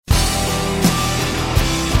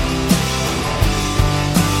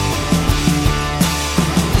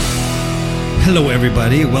Hello,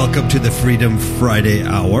 everybody. Welcome to the Freedom Friday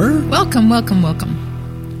Hour. Welcome, welcome,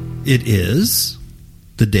 welcome. It is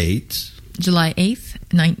the date. July 8th,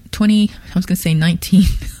 20, I was going to say 19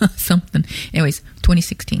 something. Anyways,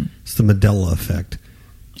 2016. It's the Mandela effect.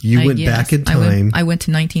 You went back in time. I went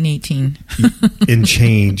to 1918. And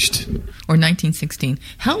changed. Or 1916.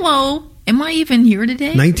 Hello. Am I even here today?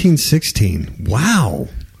 1916. Wow.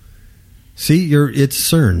 See, it's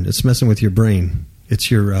CERN. It's messing with your brain. It's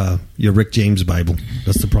your Rick James Bible.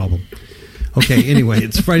 That's the problem. Okay, anyway,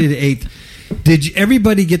 it's Friday the 8th. Did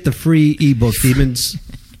everybody get the free ebook, Demons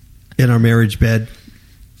in Our Marriage Bed?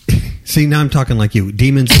 See, now I'm talking like you.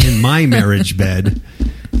 Demons in My Marriage Bed.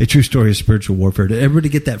 A True Story of Spiritual Warfare. Did everybody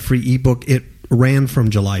get that free ebook? It ran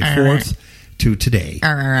from July 4th to today,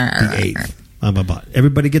 the 8th.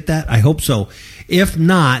 Everybody get that? I hope so. If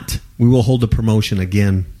not, we will hold a promotion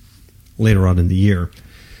again later on in the year.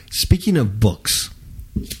 Speaking of books,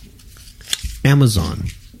 Amazon,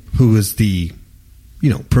 who is the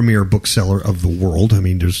premier bookseller of the world. I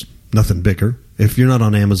mean, there's nothing bigger. If you're not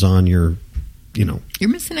on Amazon, you're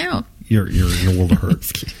missing out. You're in a world of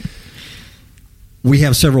hurt. We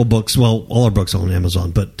have several books. Well, all our books are on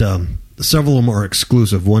Amazon, but several of them are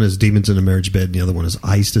exclusive. One is Demons in a Marriage Bed, and the other one is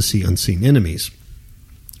Eyes to See Unseen Enemies.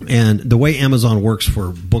 And the way Amazon works for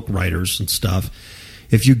book writers and stuff,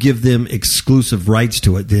 if you give them exclusive rights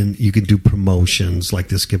to it, then you can do promotions like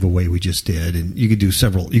this giveaway we just did, and you can do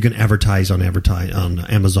several. You can advertise on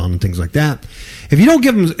Amazon and things like that. If you don't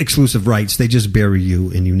give them exclusive rights, they just bury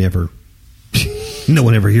you, and you never. No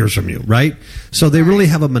one ever hears from you, right? So they really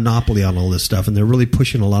have a monopoly on all this stuff, and they're really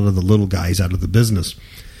pushing a lot of the little guys out of the business.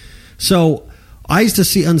 So, Eyes to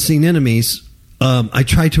See Unseen Enemies, I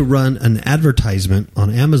tried to run an advertisement on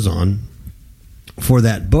Amazon for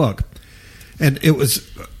that book, and it was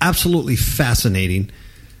absolutely fascinating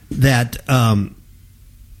that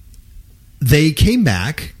they came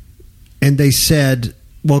back and they said,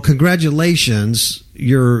 well, congratulations,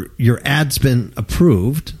 your ad's been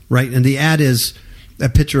approved, right? And the ad is a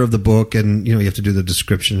picture of the book, and you have to do the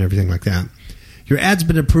description and everything like that. Your ad's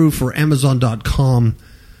been approved for Amazon.com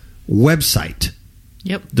website.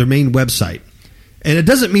 Yep. Their main website. And it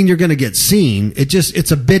doesn't mean you're going to get seen.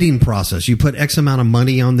 It's a bidding process. You put X amount of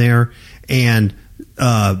money on there, and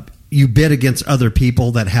you bid against other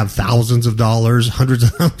people that have thousands of dollars, hundreds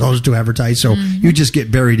of dollars to advertise. So you just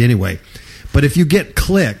get buried anyway. But if you get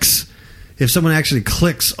clicks, if someone actually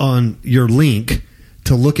clicks on your link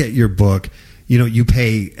to look at your book, you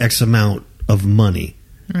pay X amount of money.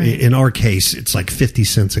 Right. In our case, it's like 50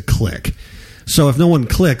 cents a click. So if no one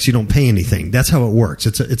clicks, you don't pay anything. That's how it works.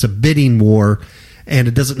 It's a bidding war, and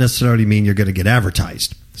it doesn't necessarily mean you're going to get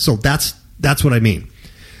advertised. So that's what I mean.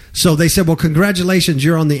 So they said, well, congratulations,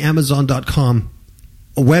 you're on the Amazon.com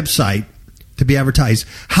website to be advertised.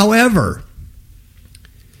 However,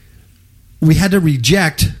 we had to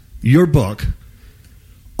reject your book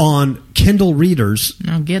on Kindle readers.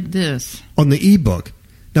 Now get this. On the ebook.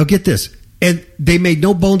 Now get this. And they made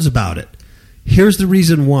no bones about it. Here's the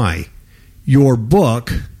reason why. Your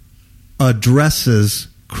book addresses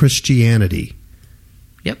Christianity.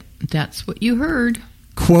 Yep, that's what you heard.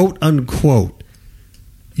 Quote, unquote.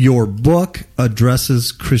 Your book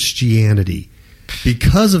addresses Christianity.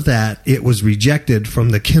 Because of that, it was rejected from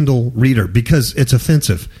the Kindle reader because it's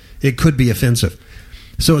offensive. It could be offensive.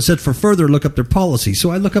 So it said, for further, look up their policy.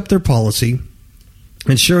 So I look up their policy,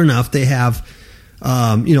 and sure enough, they have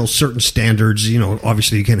certain standards.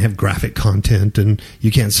 Obviously you can't have graphic content, and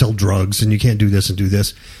you can't sell drugs, and you can't do this and do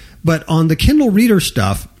this. But on the Kindle reader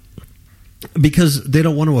stuff, because they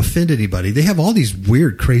don't want to offend anybody, they have all these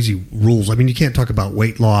weird, crazy rules. I mean, you can't talk about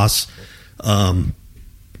weight loss,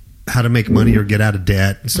 how to make money or get out of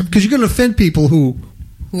debt and stuff, because you're going to offend people who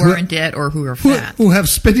are in debt or who are fat, who have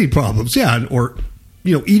spending problems, yeah, or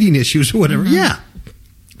eating issues or whatever. Yeah,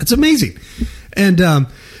 it's amazing. And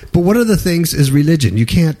but one of the things is religion. You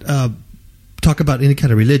can't talk about any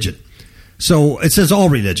kind of religion. So it says all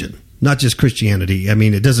religion, not just Christianity. I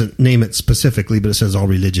mean, it doesn't name it specifically, but it says all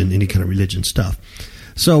religion, any kind of religion stuff.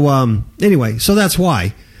 So anyway, so that's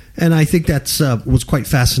why. And I think that's was quite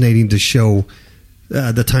fascinating to show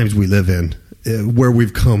the times we live in, where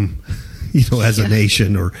we've come, as a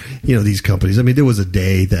nation, or, these companies. I mean, there was a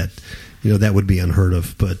day that, that would be unheard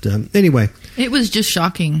of. But anyway. It was just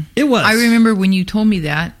shocking. It was. I remember when you told me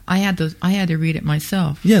that, I had to read it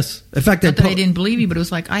myself. Yes. In fact, I didn't believe you, but it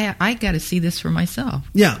was like, I got to see this for myself.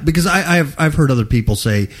 Yeah, because I've heard other people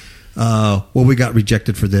say, well, we got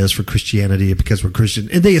rejected for this, for Christianity, because we're Christian.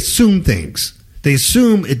 And they assume things. They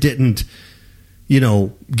assume it didn't,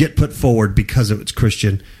 get put forward because it's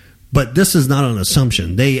Christian. But this is not an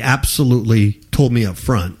assumption. They absolutely told me up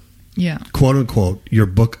front, Yeah. Quote unquote, your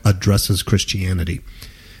book addresses Christianity.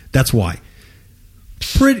 That's why.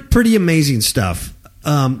 Pretty amazing stuff.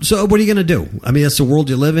 So what are you going to do? I mean, that's the world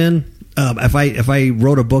you live in. If I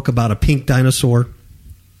wrote a book about a pink dinosaur,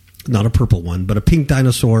 not a purple one, but a pink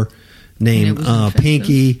dinosaur named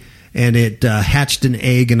Pinky, and it hatched an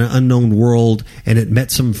egg in an unknown world, and it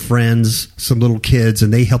met some friends, some little kids,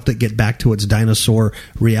 and they helped it get back to its dinosaur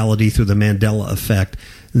reality through the Mandela effect,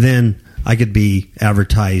 then I could be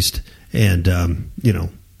advertised, and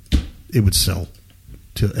it would sell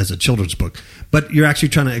as a children's book. But you're actually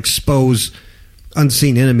trying to expose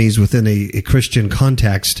unseen enemies within a Christian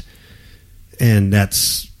context, and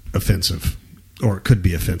that's offensive, or it could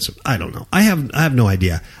be offensive. I don't know. I have no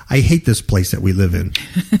idea. I hate this place that we live in.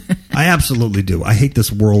 I absolutely do. I hate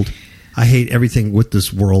this world. I hate everything with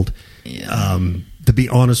this world. Yeah. To be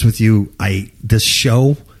honest with you, this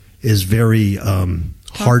show is very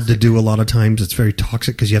hard to do a lot of times. It's very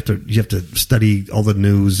toxic because you have to study all the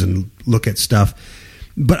news and look at stuff.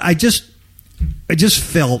 But I just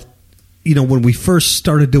felt, when we first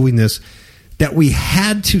started doing this, that we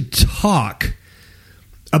had to talk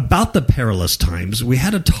about the perilous times. We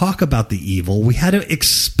had to talk about the evil. We had to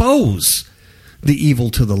expose the evil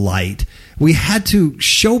to the light. We had to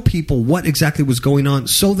show people what exactly was going on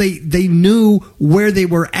so they knew where they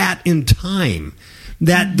were at in time,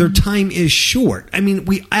 that their time is short. I mean,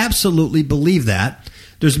 we absolutely believe that.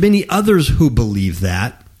 There's many others who believe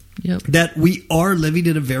that, that we are living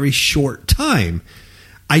in a very short time.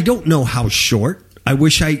 I don't know how short. I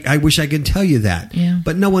wish I could tell you that. Yeah.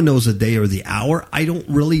 But no one knows the day or the hour. I don't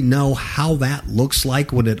really know how that looks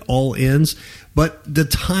like when it all ends. But the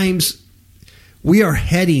times, we are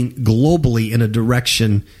heading globally in a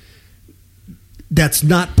direction that's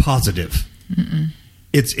not positive.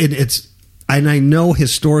 It's and I know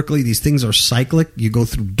historically these things are cyclic. You go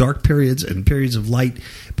through dark periods and periods of light,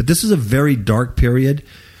 but this is a very dark period.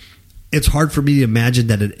 It's hard for me to imagine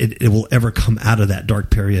that it will ever come out of that dark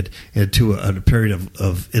period into a period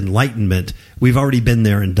of enlightenment. We've already been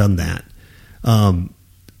there and done that.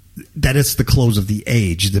 That it's the close of the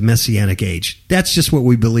age, the Messianic age. That's just what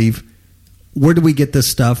we believe. Where do we get this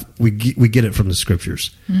stuff? We get it from the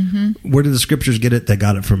Scriptures. Mm-hmm. Where did the Scriptures get it? They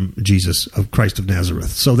got it from Jesus, of Christ of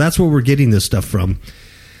Nazareth. So that's where we're getting this stuff from.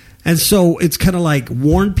 And so it's kind of like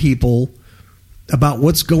warn people about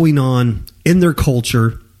what's going on in their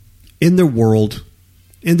culture, in their world,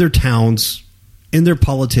 in their towns, in their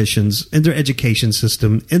politicians, in their education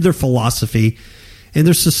system, in their philosophy, in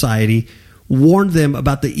their society. Warn them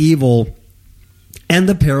about the evil and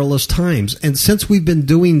the perilous times. And since we've been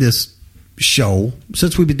doing this show,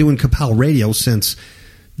 since we've been doing Kapow Radio since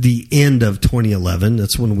the end of 2011,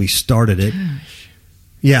 that's when we started it. Gosh.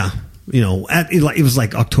 Yeah, it was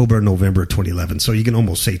like October, November 2011, so you can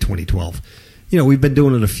almost say 2012. We've been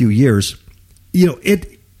doing it a few years.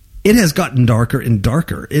 It has gotten darker and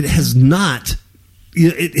darker. It has not.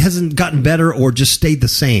 It hasn't gotten better or just stayed the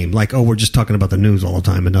same. Like, we're just talking about the news all the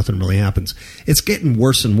time and nothing really happens. It's getting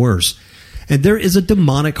worse and worse. And there is a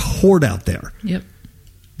demonic horde out there. Yep.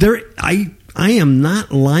 I am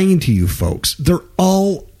not lying to you folks. They're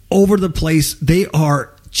all over the place. They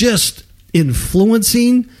are just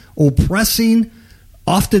influencing, oppressing,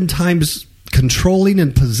 oftentimes controlling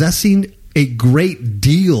and possessing a great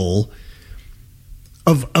deal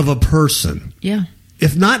of a person. Yeah.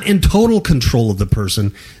 If not in total control of the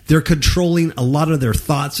person, they're controlling a lot of their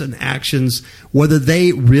thoughts and actions, whether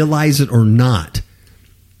they realize it or not.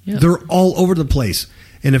 Yep. They're all over the place.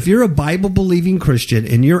 And if you're a Bible-believing Christian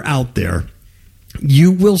and you're out there,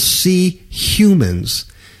 you will see humans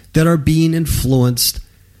that are being influenced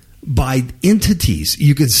by entities.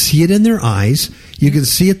 You can see it in their eyes. You can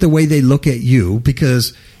see it the way they look at you,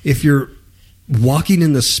 because if you're walking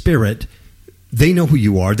in the Spirit, they know who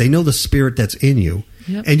you are. They know the Spirit that's in you.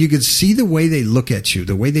 Yep. And you can see the way they look at you,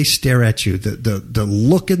 the way they stare at you, the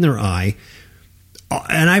look in their eye.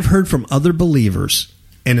 And I've heard from other believers,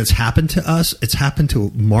 and it's happened to us, it's happened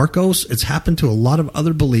to Marcos, it's happened to a lot of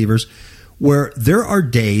other believers, where there are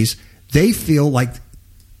days they feel like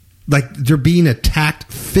they're being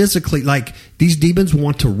attacked physically, like these demons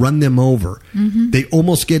want to run them over. Mm-hmm. They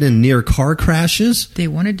almost get in near car crashes. They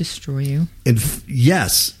want to destroy you.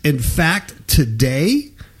 Yes. In fact, today,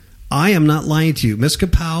 I am not lying to you. Miss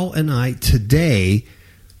Kapow and I today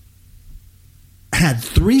had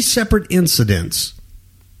 3 separate incidents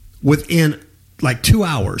within like 2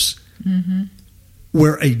 hours, mm-hmm.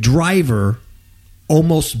 where a driver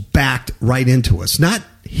almost backed right into us. Not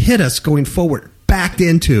hit us going forward, backed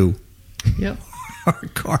into our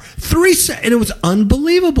car. 3 and it was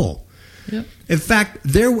unbelievable. Yep. In fact,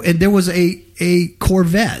 there was a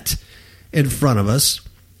Corvette in front of us,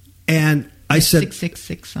 And I said,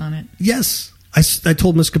 666 on it. yes. I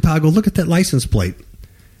told Miss Capago, look at that license plate.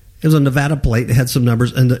 It was a Nevada plate. It had some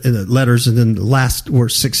numbers and the letters, and then the last were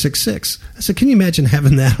 666. I said, can you imagine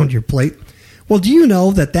having that on your plate? Well, do you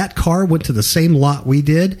know that car went to the same lot we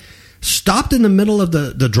did, stopped in the middle of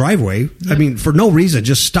the driveway? Yep. I mean, for no reason,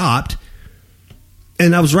 just stopped.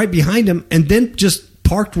 And I was right behind him, and then just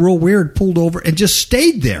parked real weird, pulled over, and just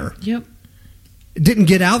stayed there. Yep. Didn't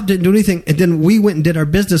get out, didn't do anything. And then we went and did our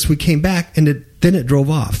business. We came back, and then it drove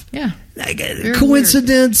off. Yeah.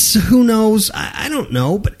 Coincidence? Weird. Who knows? I don't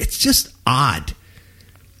know, but it's just odd.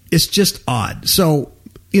 It's just odd. So,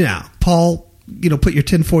 Paul, put your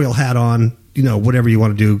tinfoil hat on, whatever you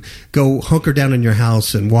want to do. Go hunker down in your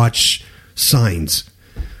house and watch signs.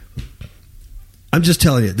 I'm just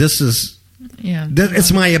telling you, this is... Yeah.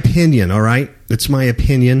 It's my opinion, all right? It's my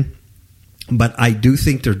opinion. But I do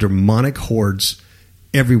think there are demonic hordes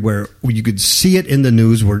everywhere. You could see it in the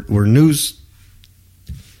news. We're news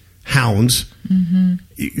hounds.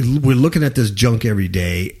 Mm-hmm. We're looking at this junk every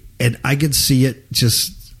day, and I could see it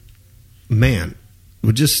just, man,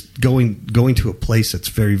 we're just going to a place that's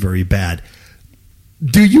very, very bad.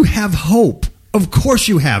 Do you have hope? Of course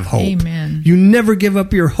you have hope. Amen. You never give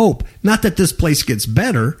up your hope. Not that this place gets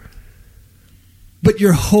better, but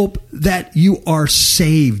your hope that you are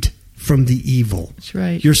saved from the evil. That's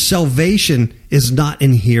right. Your salvation is not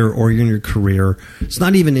in here or in your career. It's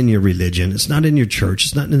not even in your religion. It's not in your church.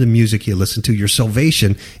 It's not in the music you listen to. Your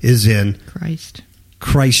salvation is in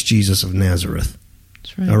Christ Jesus of Nazareth.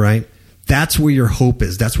 That's right. All right? That's where your hope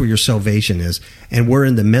is. That's where your salvation is. And we're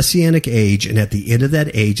in the Messianic age, and at the end of that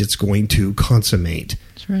age, it's going to consummate.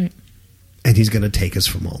 That's right. And he's going to take us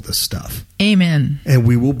from all this stuff. Amen. And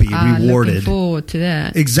we will be rewarded. Looking forward to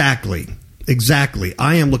that. Exactly.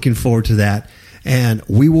 I am looking forward to that. And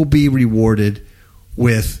we will be rewarded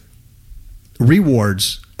with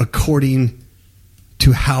rewards according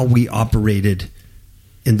to how we operated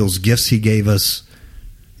in those gifts he gave us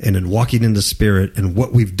and in walking in the Spirit and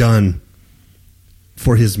what we've done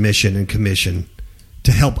for his mission and commission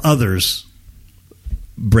to help others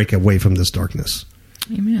break away from this darkness.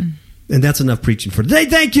 Amen. And that's enough preaching for today.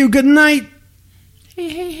 Thank you. Good night.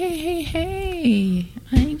 Hey.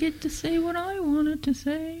 I didn't get to say what I wanted to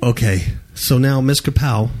say. Okay. So now Miss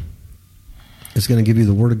Kapow is going to give you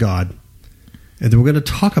the Word of God. And then we're going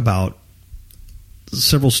to talk about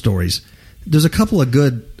several stories. There's a couple of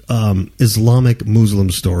good Islamic Muslim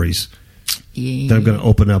stories that I'm going to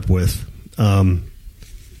open up with.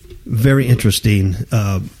 Very interesting.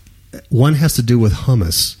 One has to do with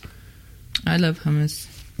hummus. I love hummus.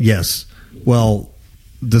 Yes. Well,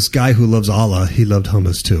 this guy who loves Allah, he loved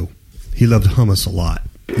hummus too. He loved hummus a lot.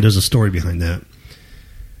 There's a story behind that.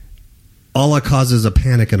 Allah causes a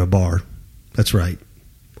panic in a bar. That's right.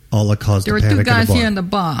 Allah caused a panic in a bar. There were two guys here in the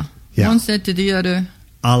bar. Yeah. One said to the other,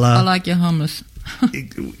 Allah, I like your hummus.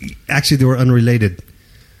 Actually, they were unrelated,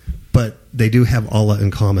 but they do have Allah in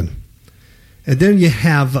common. And then you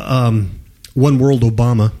have One World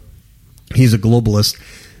Obama. He's a globalist.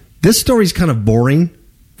 This story's kind of boring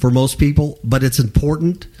for most people, but it's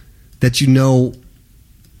important that you know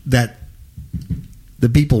that the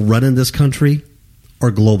people running this country are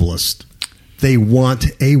globalists. They want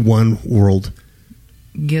a one world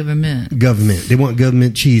government. They want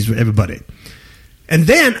government cheese for everybody. And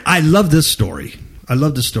then I love this story.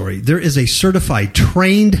 There is a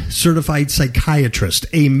trained certified psychiatrist,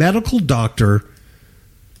 a medical doctor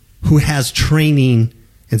who has training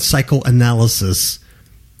in psychoanalysis,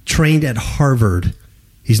 trained at Harvard.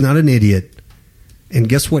 He's not an idiot. And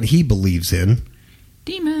guess what he believes in?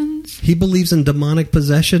 Demons. He believes in demonic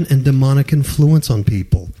possession and demonic influence on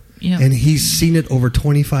people. Yep. And he's seen it over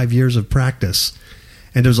 25 years of practice.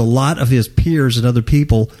 And there's a lot of his peers and other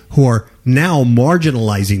people who are now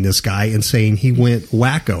marginalizing this guy and saying he went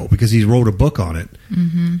wacko because he wrote a book on it.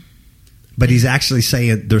 Mm-hmm. But he's actually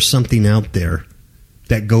saying there's something out there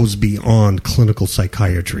that goes beyond clinical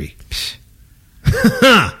psychiatry.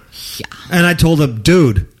 Yeah. And I told him,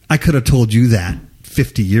 dude, I could have told you that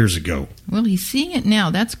 50 years ago. Well, he's seeing it now.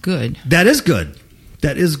 That's good. That is good.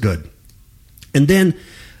 And then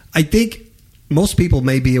I think most people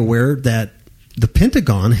may be aware that the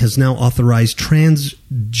Pentagon has now authorized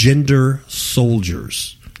transgender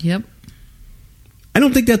soldiers. Yep. I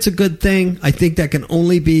don't think that's a good thing. I think that can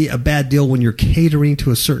only be a bad deal when you're catering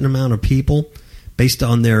to a certain amount of people based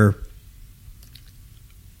on their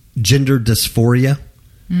gender dysphoria.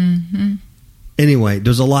 Mm-hmm. Anyway,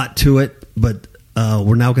 there's a lot to it, but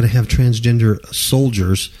we're now going to have transgender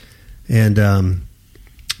soldiers, and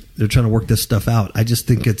they're trying to work this stuff out. I just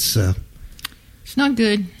think it's not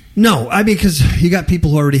good. No, I mean, because you got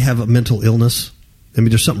people who already have a mental illness, I mean,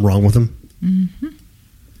 there's something wrong with them. Mm-hmm.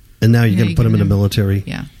 And now you're going to put them in the military.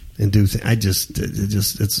 Yeah. And do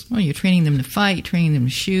things. It's... Well, you're training them to fight, training them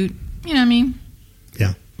to shoot. You know what I mean?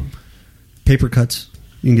 Yeah. Paper cuts.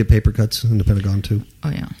 You can get paper cuts in the Pentagon, too. Oh,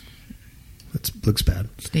 yeah. It looks bad.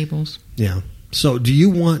 Staples. Yeah. So do you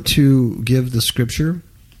want to give the scripture?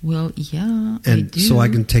 Well, yeah, and I do. So I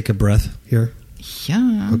can take a breath here?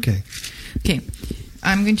 Yeah. Okay.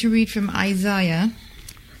 I'm going to read from Isaiah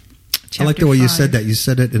chapter I like the way 5. you said that. You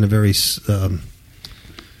said it in a very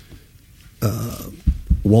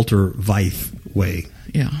Walter Veith way.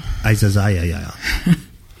 Yeah. Isaiah, yeah.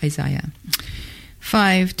 Isaiah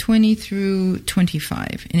 5:20 through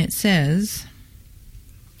 25. And it says,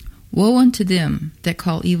 "Woe unto them that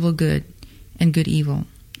call evil good and good evil,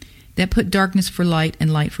 that put darkness for light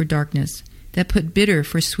and light for darkness, that put bitter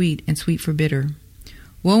for sweet and sweet for bitter.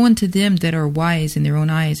 Woe unto them that are wise in their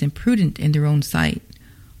own eyes and prudent in their own sight.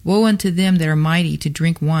 Woe unto them that are mighty to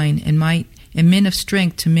drink wine and might and men of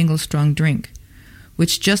strength to mingle strong drink,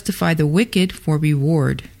 which justify the wicked for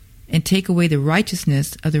reward and take away the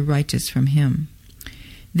righteousness of the righteous from him.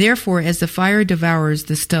 Therefore, as the fire devours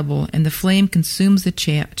the stubble and the flame consumes the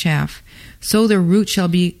chaff, so their root shall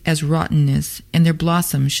be as rottenness, and their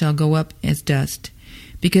blossom shall go up as dust,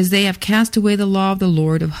 because they have cast away the law of the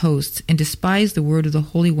Lord of hosts and despised the word of the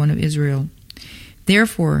Holy One of Israel.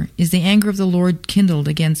 Therefore is the anger of the Lord kindled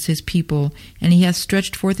against his people, and he hath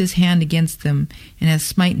stretched forth his hand against them, and hath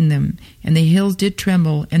smitten them, and the hills did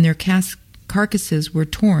tremble, and their carcasses were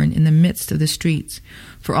torn in the midst of the streets.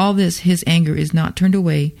 For all this his anger is not turned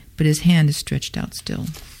away, but his hand is stretched out still."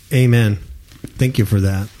 Amen. Thank you for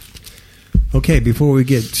that. Okay, before we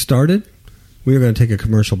get started, we're going to take a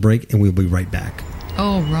commercial break, and we'll be right back.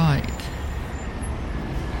 Oh, right.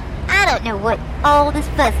 I don't know what all this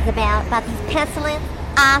fuss is about these penicillins.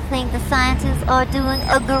 I think the scientists are doing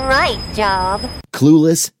a great job.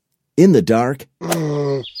 Clueless? In the dark?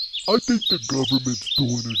 I think the government's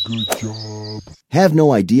doing a good job. Have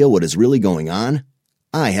no idea what is really going on?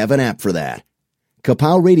 I have an app for that.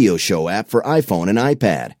 Kapow Radio Show app for iPhone and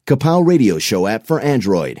iPad. Kapow Radio Show app for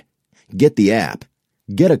Android. Get the app.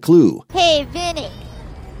 Get a clue. Hey, Vinny,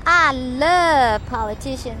 I love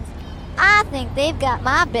politicians. I think they've got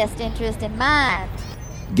my best interest in mind.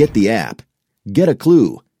 Get the app. Get a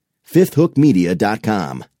clue.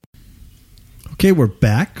 FifthHookMedia.com. Okay, we're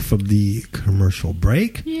back from the commercial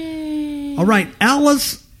break. Yay. All right,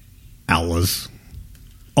 Allah's. Allah.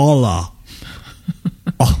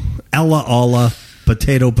 Allah,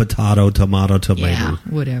 potato, tomato. Yeah,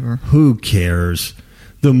 whatever. Who cares?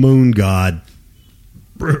 The moon god.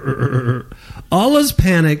 Allah's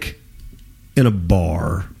panic in a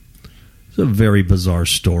bar. It's a very bizarre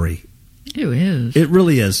story. It is. It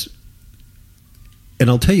really is. And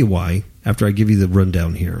I'll tell you why after I give you the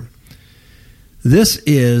rundown here. This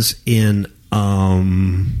is in,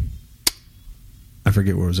 I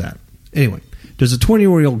forget where it was at. Anyway, there's a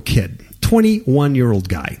 21-year-old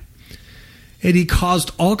guy. And he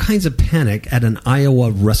caused all kinds of panic at an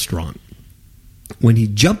Iowa restaurant. When he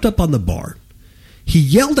jumped up on the bar, he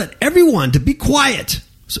yelled at everyone to be quiet.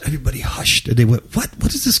 So everybody hushed. And they went, what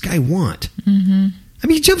does this guy want? Mm-hmm. I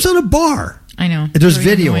mean, he jumps on a bar. I know. And there's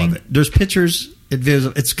Very video annoying. of it. There's pictures.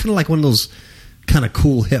 It's kind of like one of those kind of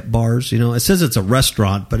cool hip bars. You know, it says it's a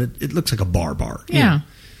restaurant, but it looks like a bar. You Yeah. know?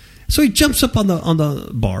 So he jumps up on the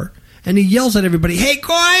bar and he yells at everybody, "Hey,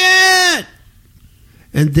 quiet!"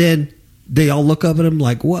 And then they all look up at him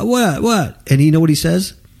like, what? And you know what he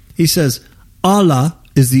says? He says, "Allah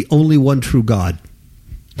is the only one true God."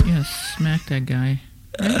 Yeah, smack that guy.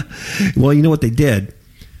 Well, you know what they did?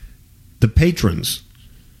 The patrons,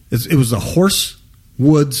 it was a Horse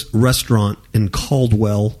Woods restaurant in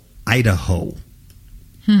Caldwell, Idaho,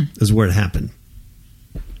 is where it happened.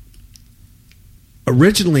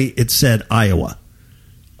 Originally, it said Iowa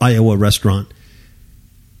restaurant.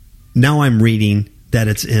 Now I'm reading that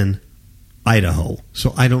it's in Idaho.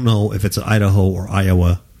 So I don't know if it's Idaho or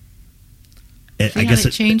Iowa. I guess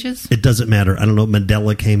it changes? It doesn't matter. I don't know.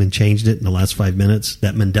 Mandela came and changed it in the last 5 minutes.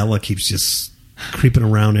 That Mandela keeps just creeping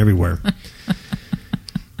around everywhere.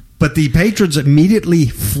 But the patrons immediately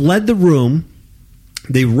fled the room.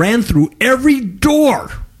 They ran through every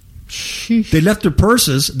door. Sheesh. They left their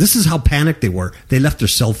purses. This is how panicked they were. They left their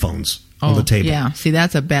cell phones on the table. Yeah, see,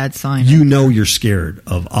 that's a bad sign. You know you're scared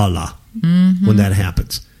of Allah when that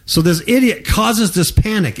happens. So this idiot causes this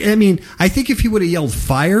panic. I mean, I think if he would have yelled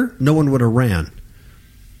fire, no one would have ran.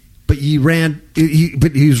 But he ran.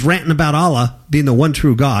 But he was ranting about Allah being the one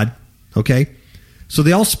true God. Okay, so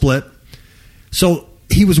they all split. So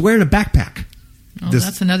he was wearing a backpack. Oh,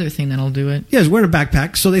 that's another thing that'll do it. Yeah, he was wearing a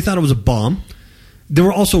backpack. So they thought it was a bomb. There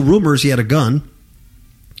were also rumors he had a gun.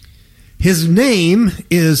 His name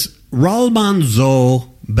is Ralmanzo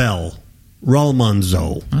Bell.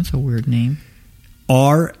 Ralmanzo. That's a weird name.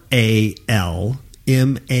 Ralmanzow.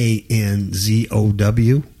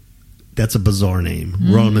 That's a bizarre name.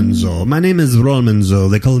 Ralmanzo. My name is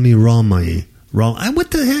Ralmanzo. They call me Rami.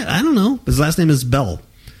 What the heck? I don't know. His last name is Bell.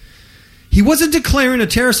 He wasn't declaring a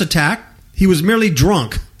terrorist attack. He was merely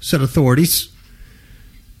drunk, said authorities.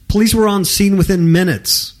 Police were on scene within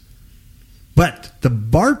minutes. But the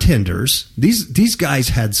bartenders, these guys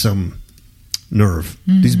had some nerve.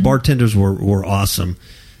 These bartenders were awesome.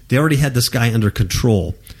 They already had this guy under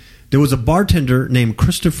control. There was a bartender named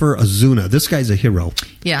Christopher Azuna. This guy's a hero.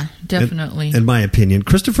 Yeah, definitely. In my opinion.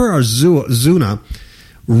 Christopher Azuna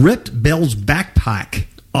ripped Bell's backpack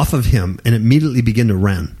off of him and immediately began to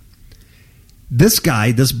run. This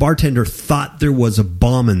guy, this bartender, thought there was a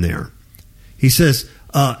bomb in there. He says,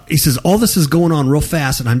 all this is going on real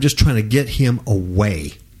fast, and I'm just trying to get him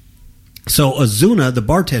away. So Azuna, the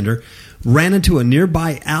bartender, ran into a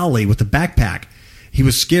nearby alley with a backpack. He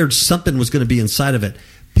was scared something was going to be inside of it.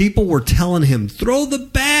 People were telling him, throw the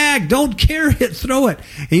bag, don't carry it, throw it.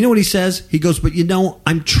 And you know what he says? He goes, but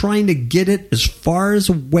I'm trying to get it as far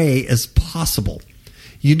away as possible.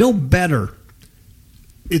 You know better.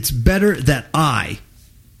 It's better that I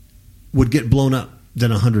would get blown up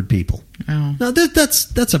than 100 people. Oh. Now,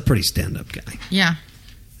 that's a pretty stand-up guy. Yeah.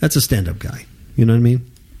 That's a stand-up guy. You know what I mean?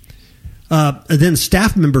 And then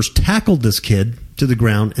staff members tackled this kid to the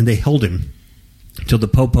ground, and they held him until the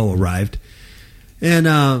popo arrived. And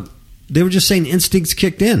they were just saying instincts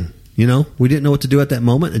kicked in. You know, we didn't know what to do at that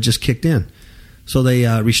moment. It just kicked in. So they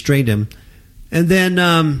restrained him. And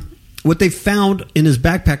then what they found in his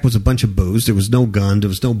backpack was a bunch of booze. There was no gun. There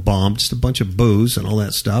was no bomb. Just a bunch of booze and all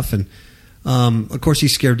that stuff. And, of course, he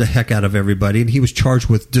scared the heck out of everybody. And he was charged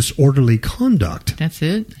with disorderly conduct. That's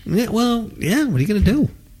it? Yeah, well, yeah. What are you going to do?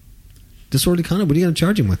 Disorderly conduct? What are you going to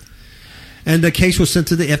charge him with? And the case was sent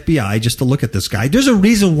to the FBI just to look at this guy. There's a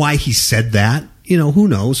reason why he said that. You know, who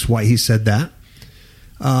knows why he said that.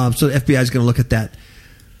 So the FBI is going to look at that.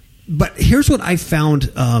 But here's what I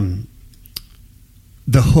found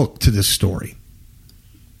the hook to this story.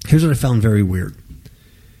 Here's what I found very weird.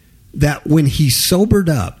 That when he sobered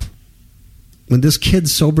up, when this kid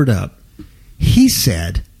sobered up, he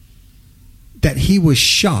said that he was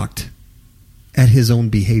shocked at his own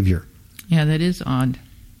behavior. Yeah, that is odd.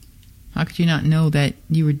 How could you not know that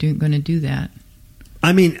you were going to do that?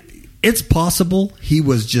 I mean, it's possible he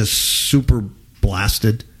was just super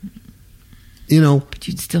blasted, you know. But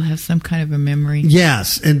you'd still have some kind of a memory.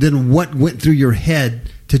 Yes, and then what went through your head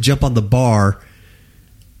to jump on the bar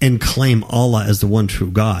and claim Allah as the one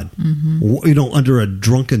true God, you know, under a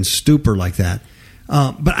drunken stupor like that.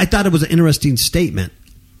 But I thought it was an interesting statement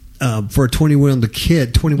for a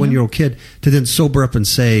 21-year-old kid to then sober up and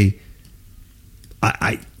say,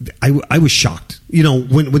 I was shocked. You know,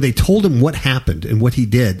 when they told him what happened and what he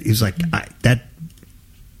did, he was like, I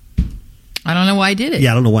don't know why I did it.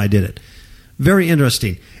 Yeah, I don't know why I did it. Very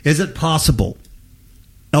interesting. Is it possible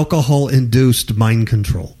alcohol-induced mind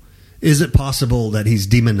control? Is it possible that he's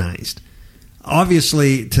demonized?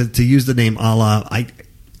 Obviously, to use the name Allah,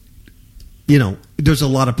 there's a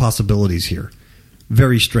lot of possibilities here.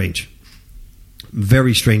 Very strange.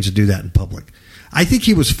 Very strange to do that in public. I think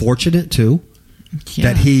he was fortunate, too.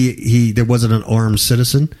 Yeah. That there wasn't an armed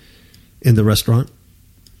citizen in the restaurant,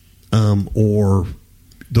 or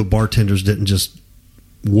the bartenders didn't just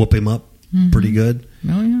whoop him up pretty good.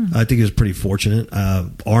 Oh yeah, I think he was pretty fortunate.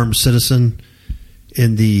 Armed citizen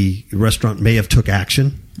in the restaurant may have took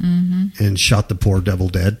action and shot the poor devil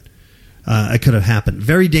dead. It could have happened.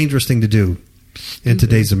 Very dangerous thing to do in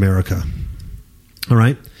today's America. All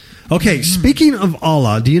right. Okay. Speaking of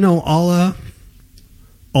Allah, do you know Allah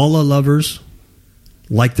lovers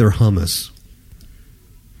like their hummus,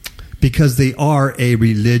 because they are a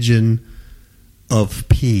religion of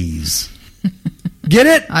peas. Get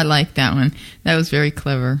it? I like that one. That was very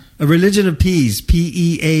clever. A religion of peas,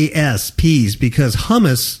 P-E-A-S, peas, because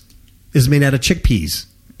hummus is made out of chickpeas.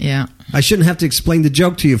 Yeah. I shouldn't have to explain the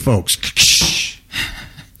joke to you folks.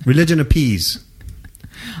 Religion of peas.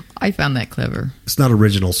 I found that clever. It's not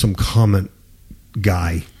original. Some comment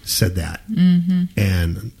guy said that.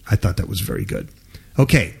 And I thought that was very good.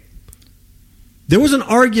 Okay. There was an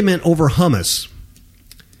argument over hummus.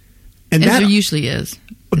 And as there usually is.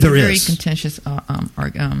 It's there a very is. contentious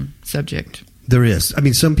subject. There is. I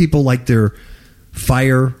mean, some people like their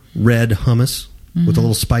fire red hummus with a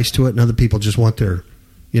little spice to it, and other people just want their,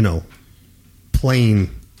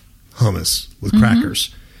 plain hummus with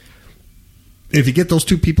crackers. If you get those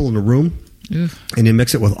two people in a room and you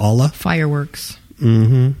mix it with Allah, fireworks.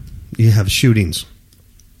 You have shootings.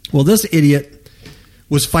 Well, this idiot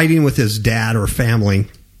was fighting with his dad or family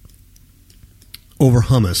over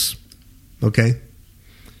hummus. Okay?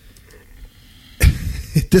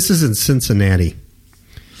 This is in Cincinnati.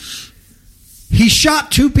 He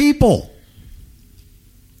shot 2 people.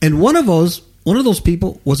 And one of those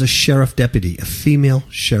people was a sheriff deputy, a female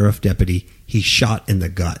sheriff deputy. He shot in the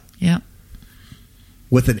gut. Yeah.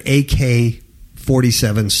 With an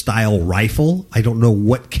AK-47 style rifle. I don't know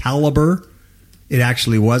what caliber it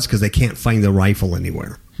actually was because they can't find the rifle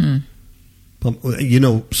anywhere. You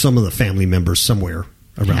know, some of the family members somewhere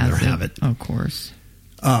around there have it. Of course.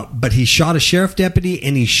 But he shot a sheriff deputy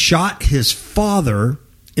and he shot his father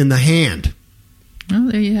in the hand. Oh,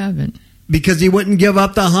 there you have it. Because he wouldn't give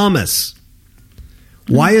up the hummus.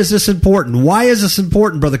 Why is this important? Why is this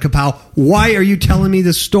important, Brother Kapow? Why are you telling me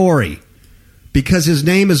this story? Because his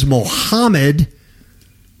name is Mohammed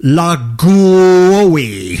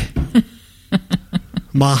Laghoui.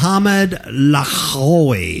 Mohammed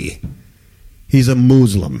Laghoui. He's a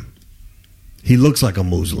Muslim. He looks like a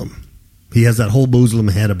Muslim. He has that whole Muslim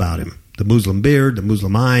head about him. The Muslim beard, the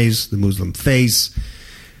Muslim eyes, the Muslim face.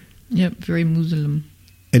 Yep, very Muslim.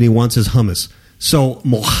 And he wants his hummus. So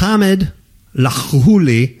Mohammed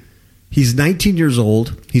Laghoui, he's 19 years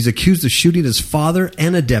old. He's accused of shooting his father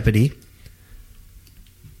and a deputy.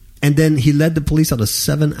 And then he led the police on a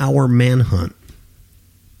 7-hour manhunt.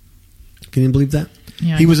 Can you believe that?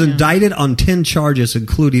 Yeah, he was I can. indicted on 10 charges,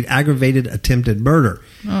 including aggravated attempted murder.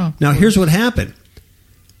 Oh, Now, here's what happened.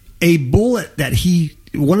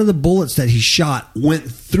 One of the bullets that he shot went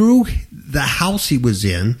through the house he was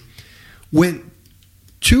in, went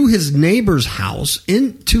to his neighbor's house,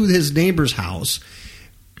 into his neighbor's house,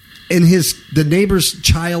 in the neighbor's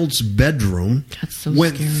child's bedroom. That's so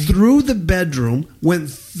went scary. through the bedroom, went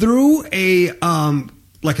through a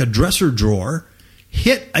dresser drawer,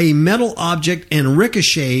 hit a metal object and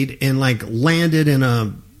ricocheted and landed in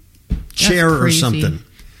a chair or crazy. something.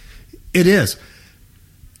 It is.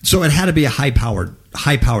 So it had to be a high-powered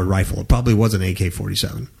rifle. It probably was an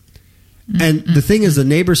AK-47. And the thing is, the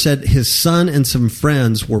neighbor said his son and some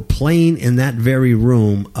friends were playing in that very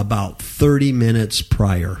room about 30 minutes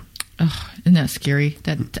prior. Oh, isn't that scary?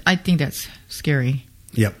 I think that's scary.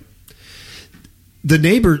 Yep. The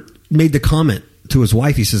neighbor made the comment to his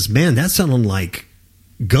wife. He says, man, that sounded like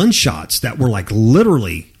gunshots that were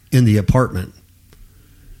literally in the apartment.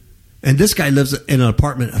 And this guy lives in an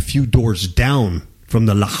apartment a few doors down from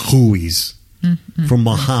the Laghouis, from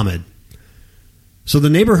Muhammad. So the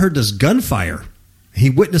neighbor heard this gunfire. He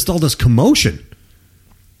witnessed all this commotion.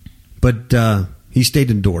 But he stayed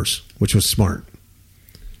indoors, which was smart.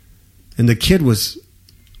 And the kid was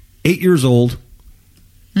 8 years old.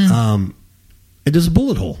 And there's a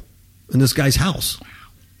bullet hole in this guy's house.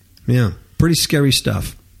 Yeah, pretty scary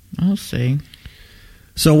stuff. I'll see.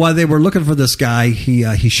 So while they were looking for this guy,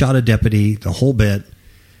 he shot a deputy, the whole bit.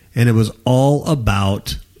 And it was all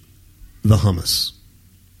about the hummus.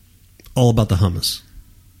 All about the hummus.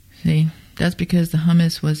 See, that's because the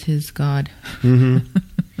hummus was his god.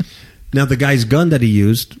 Now, the guy's gun that he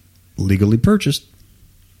used, legally purchased.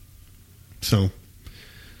 So,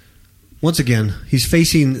 once again, he's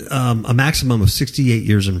facing a maximum of 68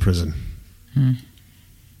 years in prison.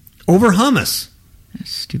 Over hummus.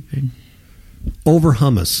 That's stupid. Over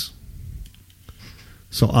hummus.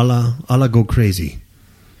 So, Allah go crazy.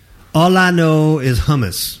 All I know is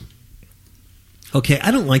hummus. Okay,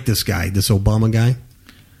 I don't like this guy, this Obama guy.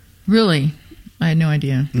 Really? I had no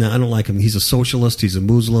idea. No, I don't like him. He's a socialist. He's a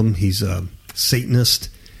Muslim. He's a Satanist.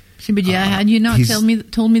 See, but had you not told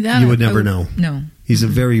me that, you would never know. No. He's the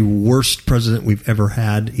very worst president we've ever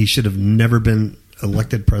had. He should have never been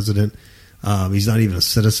elected president. He's not even a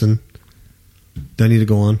citizen. Do I need to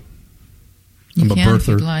go on? You I'm a can if birther.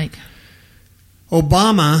 you'd like.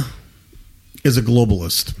 Obama is a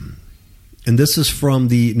globalist. And this is from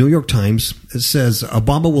the New York Times. It says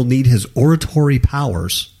Obama will need his oratory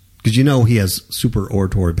powers, because you know he has super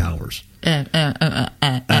oratory powers. Did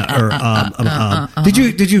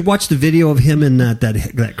you watch the video of him and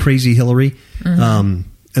that crazy Hillary and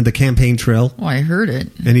the campaign trail? Oh, I heard it.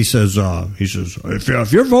 And he says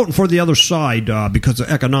if you're voting for the other side because of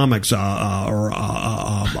economics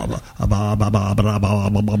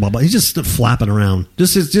he's just flapping around.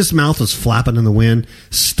 His mouth is flapping in the wind,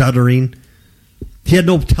 stuttering. He had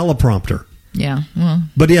no teleprompter. Yeah, well,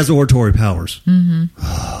 but he has oratory powers.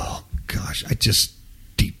 Oh gosh, I just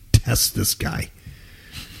detest this guy.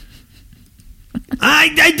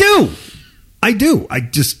 I do. I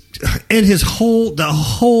just, and the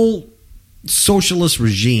whole socialist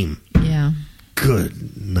regime. Yeah.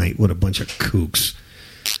 Good night. What a bunch of kooks.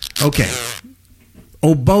 Okay.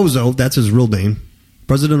 Obozo, that's his real name.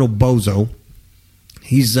 President Obozo.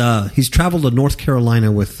 He's traveled to North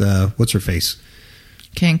Carolina with what's her face?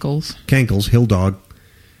 Cankles, Hill Dog,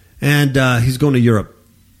 and he's going to Europe.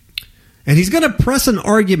 And he's going to press an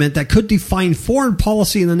argument that could define foreign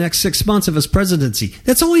policy in the next 6 months of his presidency.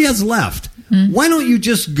 That's all he has left. Why don't you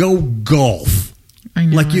just go golf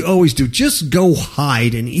like you always do? Just go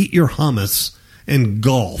hide and eat your hummus and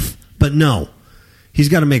golf. But no, he's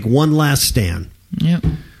got to make one last stand. Yep,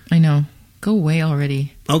 I know. Go away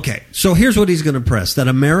already. Okay, so here's what he's going to press. That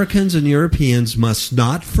Americans and Europeans must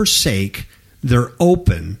not forsake their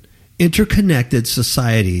open, interconnected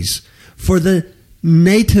societies for the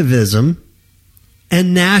nativism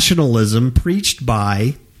and nationalism preached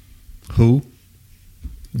by who?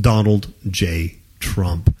 Donald J.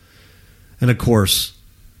 Trump. And of course,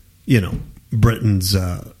 Britain's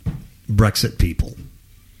Brexit people.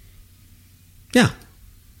 Yeah.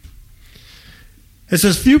 It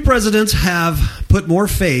says, few presidents have put more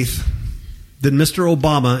faith than Mr.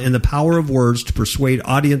 Obama in the power of words to persuade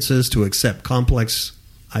audiences to accept complex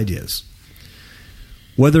ideas.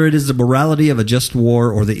 Whether it is the morality of a just war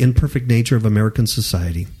or the imperfect nature of American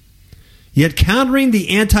society. Yet countering the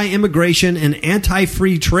anti-immigration and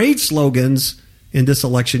anti-free trade slogans in this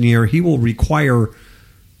election year, he will require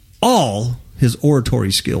all his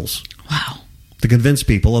oratory skills. Wow. To convince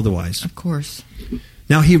people otherwise. Of course.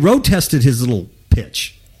 Now, he road tested his little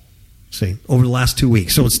pitch, over the last 2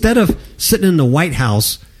 weeks. So instead of sitting in the White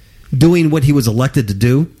House doing what he was elected to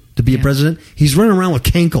do, to be a president, he's running around with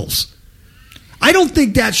cankles. I don't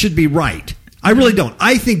think that should be right. I really don't.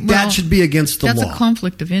 I think that should be against the law. That's a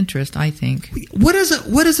conflict of interest, I think. What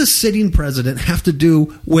does a sitting president have to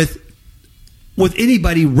do with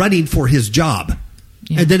anybody running for his job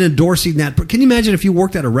and then endorsing that? Can you imagine if you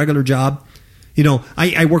worked at a regular job?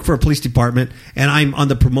 I work for a police department, and I'm on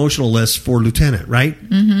the promotional list for lieutenant, right?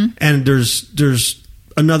 Mm-hmm. And there's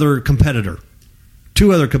another competitor,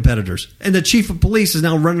 2 other competitors, and the chief of police is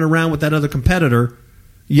now running around with that other competitor,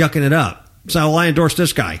 yucking it up. So I endorse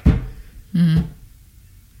this guy. Mm-hmm.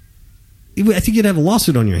 I think you'd have a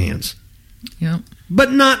lawsuit on your hands. Yeah,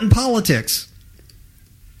 but not in politics.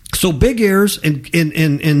 So big ears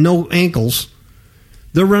and no ankles.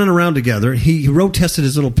 They're running around together. He road tested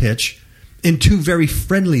his little pitch in 2 very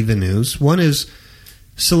friendly venues. One is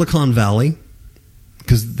Silicon Valley,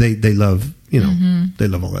 because they love, they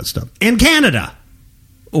love all that stuff. And Canada.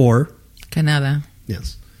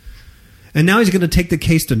 Yes. And now he's going to take the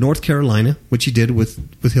case to North Carolina, which he did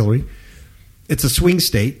with Hillary. It's a swing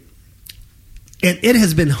state. And it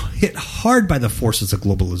has been hit hard by the forces of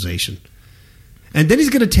globalization. And then he's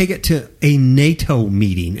going to take it to a NATO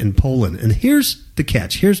meeting in Poland. And here's the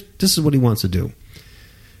catch. This is what he wants to do.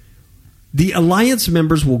 The alliance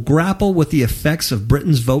members will grapple with the effects of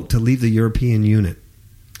Britain's vote to leave the European Union,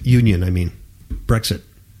 Brexit.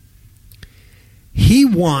 He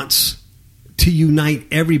wants to unite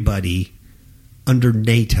everybody under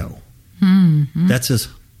NATO. Mm-hmm. That's his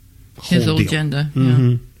whole deal. Agenda. Mm-hmm.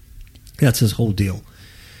 Yeah. That's his whole deal.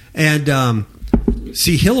 And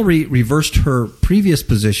Hillary reversed her previous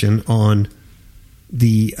position on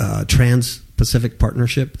the Trans-Pacific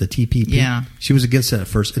Partnership, the TPP. Yeah. She was against that at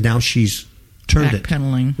first, and now she's turned it.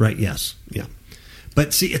 Backpedaling. Right, yes. Yeah.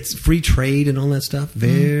 But see, it's free trade and all that stuff.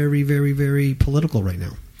 Very, very, very political right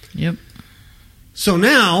now. Yep. So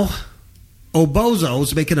now,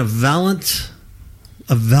 Obozo's making a valiant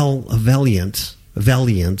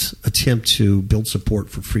attempt to build support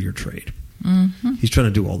for freer trade. Mm-hmm. He's trying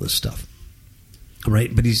to do all this stuff,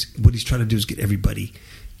 right? But what he's trying to do is get everybody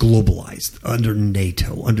globalized under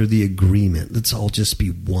NATO, under the agreement. Let's all just be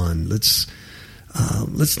one. Let's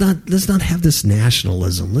not have this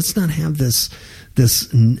nationalism. Let's not have this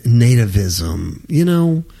nativism.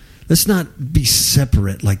 Let's not be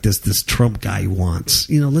separate like this Trump guy wants.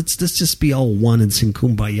 Let's just be all one and sing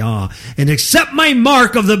kumbaya and accept my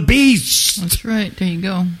mark of the beast. That's right. There you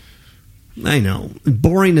go. I know.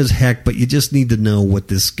 Boring as heck, but you just need to know what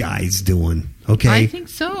this guy's doing. Okay? I think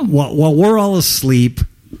so. While we're all asleep,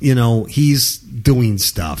 he's doing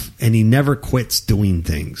stuff, and he never quits doing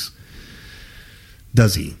things.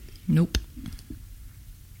 Does he? Nope.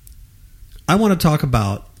 I want to talk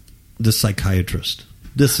about the psychiatrist.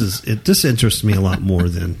 This interests me a lot more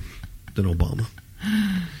than Obama.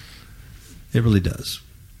 It really does.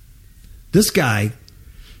 This guy,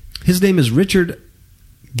 his name is Richard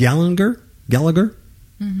Gallagher.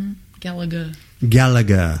 Mm-hmm.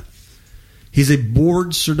 Gallagher. He's a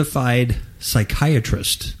board-certified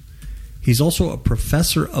psychiatrist. He's also a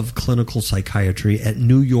professor of clinical psychiatry at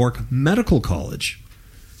New York Medical College.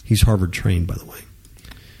 He's Harvard-trained, by the way.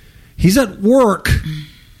 He's at work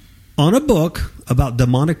on a book about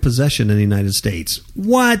demonic possession in the United States.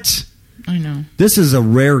 What? I know. This is a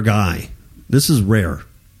rare guy. This is rare.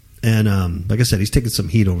 And like I said, he's taking some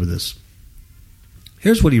heat over this.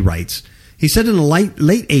 Here's what he writes. He said in the late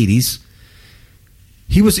 80s,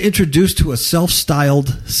 he was introduced to a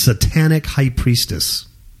self-styled satanic high priestess.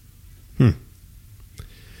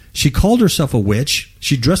 She called herself a witch.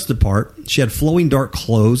 She dressed the part. She had flowing dark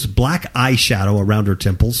clothes, black eyeshadow around her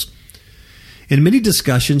temples. In many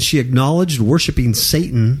discussions, she acknowledged worshiping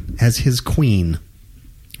Satan as his queen.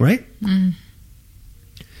 Right? Mm.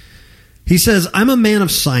 He says, I'm a man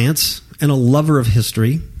of science and a lover of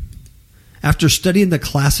history. After studying the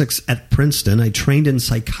classics at Princeton, I trained in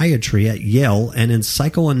psychiatry at Yale and in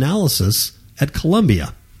psychoanalysis at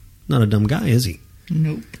Columbia. Not a dumb guy, is he?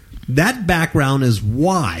 Nope. That background is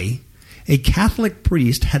why a Catholic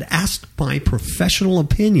priest had asked my professional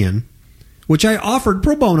opinion, which I offered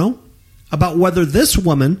pro bono, about whether this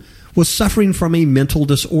woman was suffering from a mental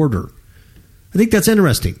disorder. I think that's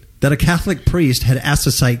interesting, that a Catholic priest had asked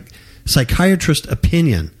a psychiatrist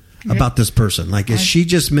opinion about this person. Like, is she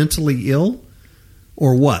just mentally ill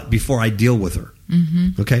or what, before I deal with her?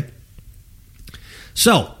 Mm-hmm. Okay?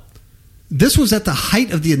 So, this was at the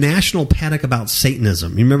height of the national panic about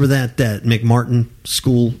Satanism. You remember that McMartin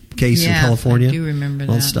school case in California? I do remember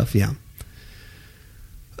that. All stuff, yeah.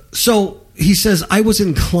 So, he says, I was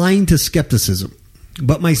inclined to skepticism,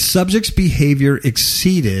 but my subject's behavior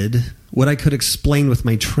exceeded what I could explain with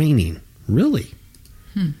my training. Really?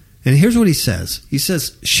 And here's what he says. He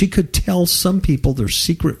says, she could tell some people their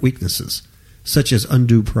secret weaknesses, such as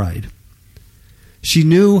undue pride. She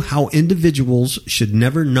knew how individuals should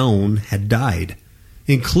never known had died,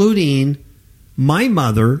 including my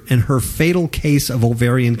mother and her fatal case of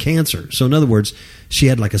ovarian cancer. So in other words, she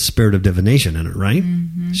had like a spirit of divination in her, right?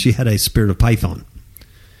 Mm-hmm. She had a spirit of Python.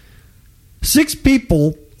 6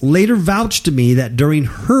 people later vouched to me that during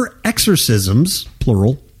her exorcisms,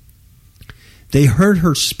 plural, they heard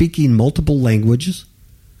her speaking multiple languages,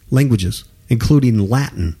 including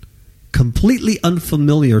Latin, completely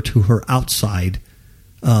unfamiliar to her outside,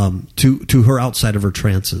 to her outside of her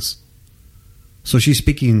trances. So she's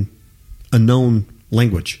speaking a known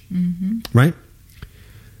language, right?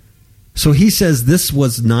 So he says this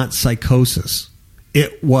was not psychosis.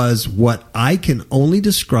 It was what I can only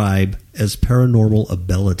describe as paranormal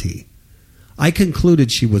ability. I concluded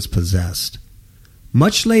she was possessed.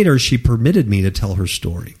 Much later, she permitted me to tell her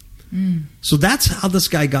story. So that's how this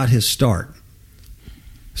guy got his start.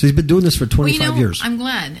 So he's been doing this for 25 years. I'm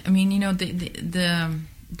glad. I mean,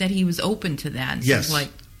 that he was open to that. Yes. So like,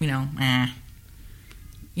 You know what I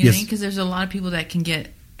mean? Because there's a lot of people that can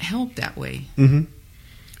get help that way. Mm-hmm.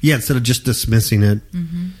 Yeah, instead of just dismissing it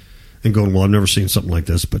and going, well, I've never seen something like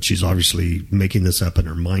this, but she's obviously making this up and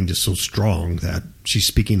her mind is so strong that she's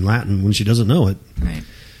speaking Latin when she doesn't know it. Right.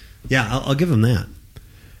 Yeah, I'll give him that.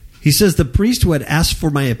 He says the priest who had asked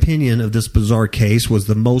for my opinion of this bizarre case was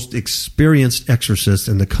the most experienced exorcist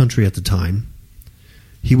in the country at the time.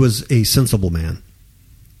 He was a sensible man.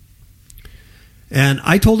 And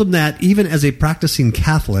I told him that even as a practicing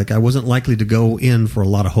Catholic, I wasn't likely to go in for a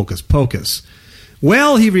lot of hocus pocus.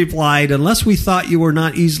 Well, he replied, unless we thought you were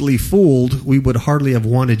not easily fooled, we would hardly have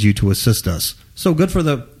wanted you to assist us. So good for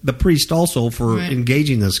the priest also for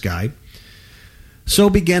engaging this guy. So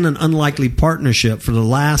began an unlikely partnership for the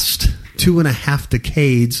last 2.5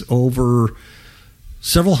 decades. Over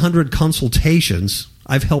several hundred consultations,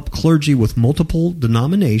 I've helped clergy with multiple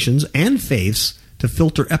denominations and faiths to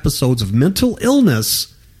filter episodes of mental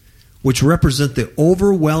illness, which represent the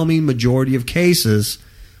overwhelming majority of cases,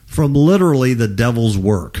 from literally the devil's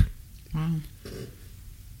work. Wow.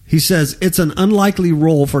 He says, it's an unlikely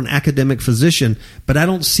role for an academic physician, but I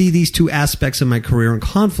don't see these two aspects of my career in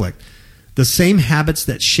conflict. The same habits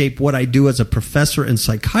that shape what I do as a professor and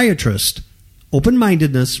psychiatrist,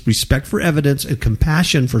 open-mindedness, respect for evidence, and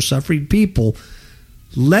compassion for suffering people,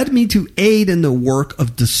 led me to aid in the work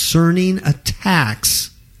of discerning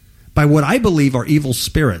attacks by what I believe are evil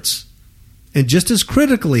spirits, and just as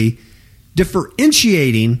critically,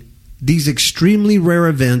 differentiating these extremely rare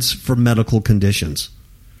events from medical conditions.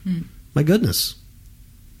 My goodness.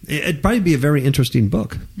 It'd probably be a very interesting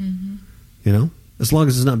book. Mm-hmm. You know? As long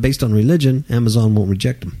as it's not based on religion, Amazon won't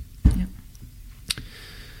reject them. Yep.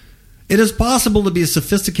 It is possible to be a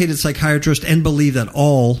sophisticated psychiatrist and believe that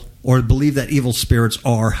believe that evil spirits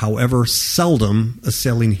are, however, seldom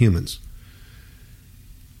assailing humans.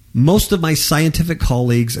 Most of my scientific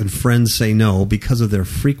colleagues and friends say no because of their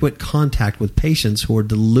frequent contact with patients who are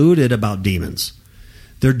deluded about demons,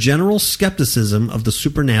 their general skepticism of the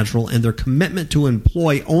supernatural, and their commitment to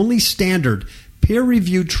employ only standard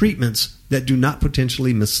peer-reviewed treatments that do not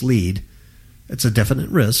potentially mislead it's a definite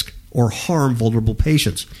risk, or harm vulnerable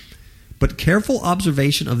patients. But careful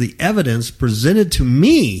observation of the evidence presented to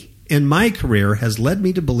me in my career has led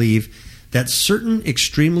me to believe that certain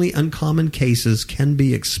extremely uncommon cases can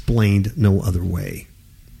be explained no other way.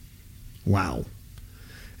 Wow.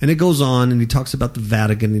 And it goes on, and he talks about the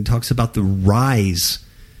Vatican, and he talks about the rise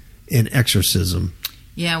in exorcism.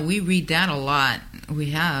 Yeah, we read that a lot.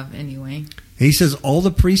 We have, anyway. And he says all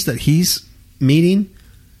the priests that he's meeting,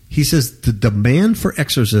 he says the demand for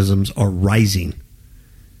exorcisms are rising.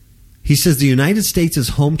 He says the United States is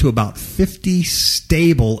home to about 50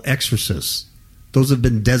 stable exorcists. Those have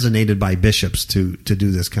been designated by bishops to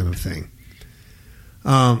do this kind of thing.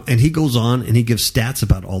 And he goes on and he gives stats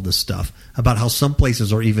about all this stuff, about how some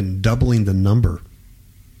places are even doubling the number.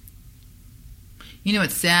 You know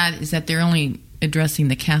what's sad is that they're only addressing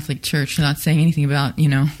the Catholic Church. They're not saying anything about,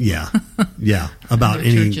 Yeah, about other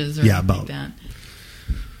any churches or anything like that.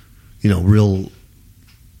 Real.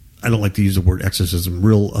 I don't like to use the word exorcism.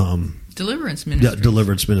 Real deliverance ministry. Yeah,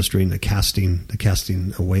 deliverance ministry and the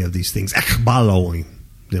casting away of these things, ekbaloing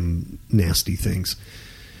them nasty things,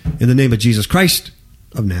 in the name of Jesus Christ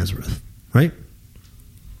of Nazareth. Right.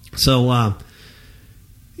 So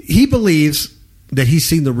he believes that he's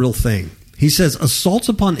seen the real thing. He says assaults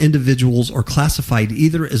upon individuals are classified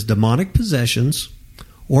either as demonic possessions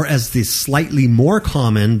or as the slightly more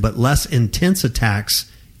common but less intense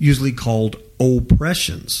attacks, usually called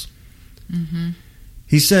oppressions. Mm-hmm.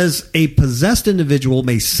 He says a possessed individual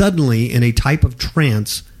may suddenly, in a type of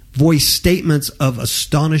trance, voice statements of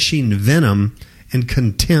astonishing venom and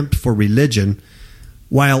contempt for religion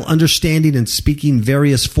while understanding and speaking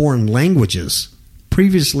various foreign languages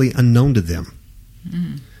previously unknown to them.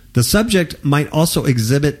 Mm. The subject might also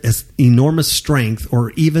exhibit enormous strength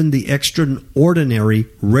or even the extraordinary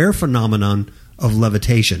rare phenomenon of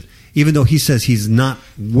levitation, even though he says he's not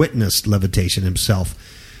witnessed levitation himself.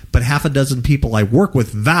 But half a dozen people I work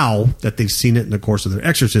with vow that they've seen it in the course of their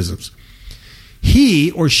exorcisms.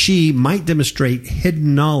 He or she might demonstrate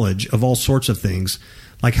hidden knowledge of all sorts of things,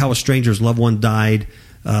 like how a stranger's loved one died,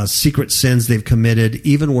 secret sins they've committed,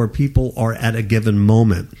 even where people are at a given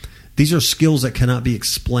moment. These are skills that cannot be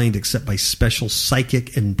explained except by special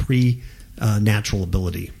psychic and pre-natural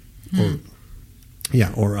ability.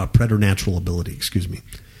 Or preternatural ability, excuse me.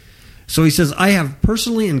 So he says, I have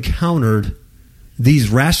personally encountered these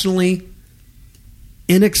rationally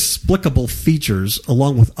inexplicable features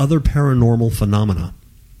along with other paranormal phenomena.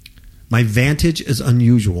 My vantage is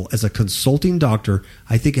unusual. As a consulting doctor,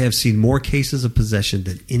 I think I have seen more cases of possession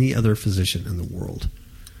than any other physician in the world.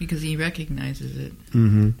 Because he recognizes it.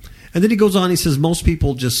 Mm-hmm. And then he goes on, he says most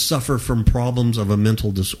people just suffer from problems of a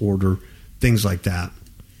mental disorder, things like that.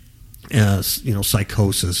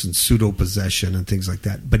 Psychosis and pseudo-possession and things like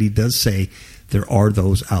that. But he does say there are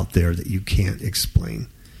those out there that you can't explain.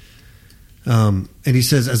 And he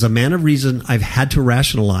says, as a man of reason, I've had to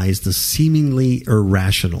rationalize the seemingly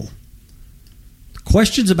irrational.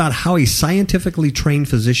 Questions about how a scientifically trained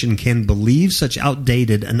physician can believe such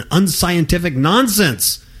outdated and unscientific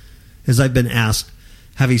nonsense as I've been asked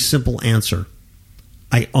have a simple answer.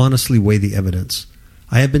 I honestly weigh the evidence.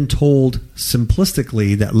 I have been told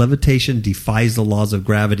simplistically that levitation defies the laws of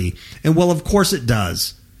gravity. And well, of course it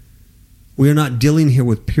does. We are not dealing here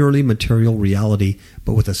with purely material reality,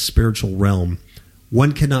 but with a spiritual realm.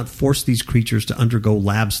 One cannot force these creatures to undergo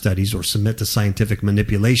lab studies or submit to scientific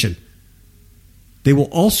manipulation. They will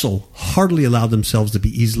also hardly allow themselves to be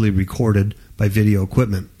easily recorded by video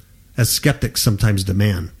equipment, as skeptics sometimes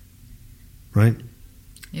demand. Right?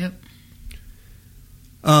 Yep.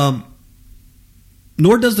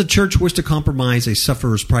 Nor does the church wish to compromise a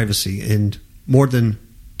sufferer's privacy, and more than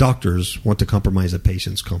doctors want to compromise a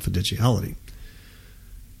patient's confidentiality.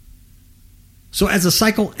 So as a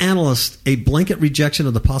psychoanalyst, a blanket rejection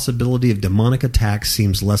of the possibility of demonic attacks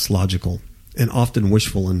seems less logical and often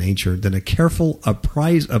wishful in nature than a careful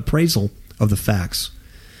appraisal of the facts.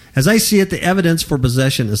 As I see it, the evidence for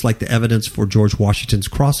possession is like the evidence for George Washington's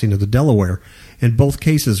crossing of the Delaware. In both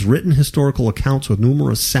cases, written historical accounts with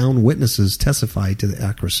numerous sound witnesses testify to the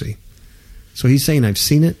accuracy. So he's saying, I've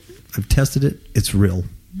seen it, I've tested it, it's real.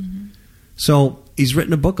 Mm-hmm. So he's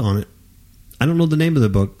written a book on it. I don't know the name of the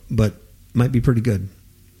book, but it might be pretty good.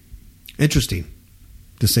 Interesting,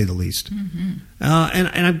 to say the least. Mm-hmm.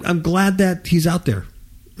 And I'm glad that he's out there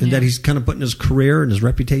and that he's kind of putting his career and his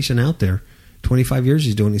reputation out there. 25 years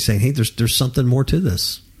he's doing. He's saying, "Hey, there's something more to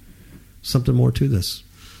this. Something more to this."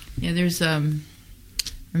 Yeah, there's. I'm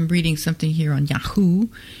reading something here on Yahoo.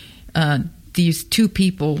 These two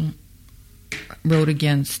people wrote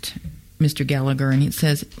against Mr. Gallagher, and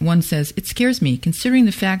one says, "It scares me, considering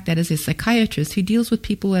the fact that as a psychiatrist, he deals with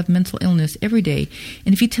people who have mental illness every day,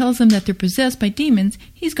 and if he tells them that they're possessed by demons,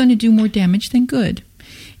 he's going to do more damage than good."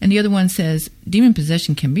 And the other one says, "Demon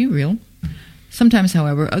possession can be real. Sometimes,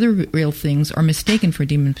 however, other real things are mistaken for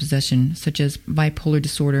demon possession, such as bipolar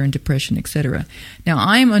disorder and depression, etc." Now,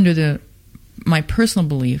 I'm under my personal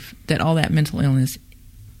belief that all that mental illness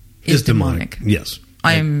is demonic. Yes.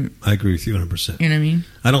 I agree with you 100%. You know what I mean?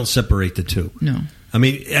 I don't separate the two. No. I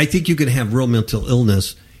mean, I think you can have real mental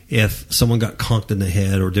illness if someone got conked in the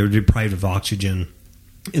head or they're deprived of oxygen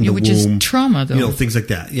in the which womb. Is trauma, though. Things like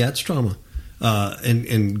that. Yeah, it's trauma.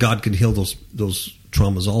 And God can heal those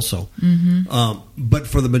traumas also. Mm-hmm. But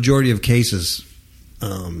for the majority of cases,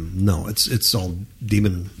 no, it's all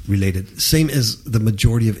demon related. Same as the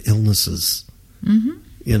majority of illnesses.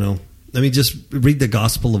 Mm-hmm. I mean, just read the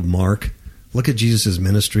Gospel of Mark. Look at Jesus'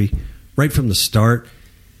 ministry. Right from the start,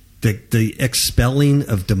 the expelling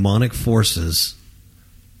of demonic forces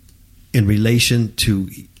in relation to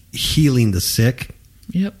healing the sick.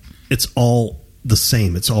 Yep. It's all the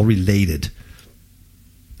same. It's all related.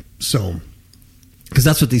 So, because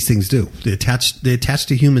that's what these things do. They attach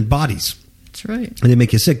to human bodies. That's right. And they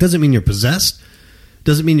make you sick. Doesn't mean you're possessed.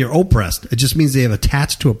 Doesn't mean you're oppressed. It just means they have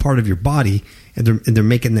attached to a part of your body, and they're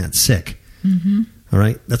making that sick. Mm-hmm. All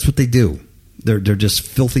right? That's what they do. They're just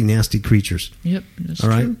filthy, nasty creatures. Yep, that's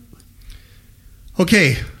all right? true.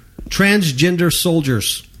 Okay, transgender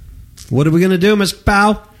soldiers. What are we going to do, Ms.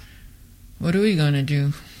 Powell? What are we going to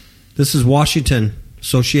do? This is Washington,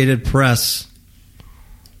 Associated Press.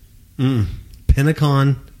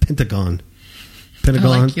 Pentagon. Pentagon.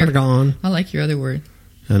 I like your other word.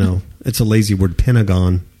 I know. It's a lazy word,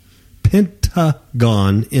 Pentagon.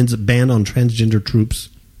 Pentagon ends a ban on transgender troops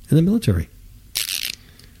in the military.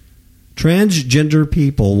 Transgender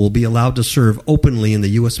people will be allowed to serve openly in the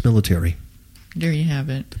U.S. military. There you have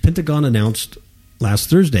it. The Pentagon announced last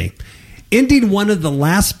Thursday, ending one of the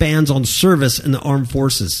last bans on service in the armed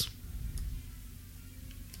forces.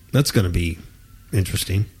 That's going to be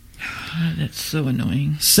interesting. That's so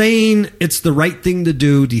annoying. Saying it's the right thing to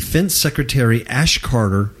do, Defense Secretary Ash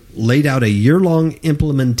Carter laid out a year-long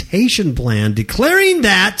implementation plan declaring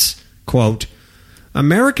that, quote,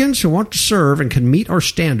 "Americans who want to serve and can meet our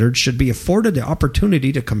standards should be afforded the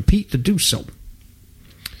opportunity to compete to do so.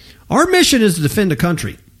 Our mission is to defend the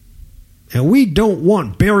country, and we don't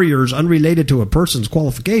want barriers unrelated to a person's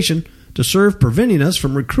qualification to serve preventing us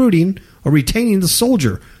from recruiting or retaining the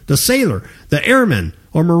soldier, the sailor, the airman,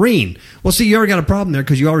 or Marine." Well, see, you already got a problem there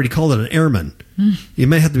because you already called it an airman. You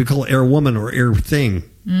may have to call it airwoman or air thing.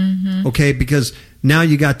 Mm-hmm. Okay, because now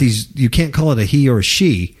you got these, you can't call it a he or a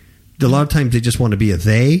she. A lot of times they just want to be a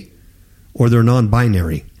they or they're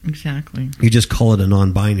non-binary. Exactly. You just call it a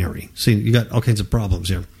non-binary. See, you got all kinds of problems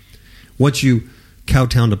here. Once you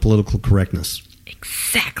kowtow to political correctness.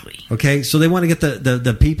 Exactly. Okay, so they want to get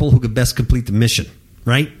the people who could best complete the mission,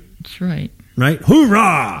 right? That's right. Right?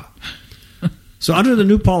 Hoorah! So under the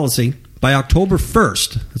new policy, by October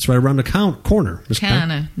 1st, that's right around the corner.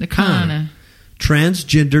 Kana.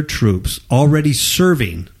 Transgender troops already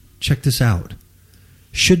serving, check this out,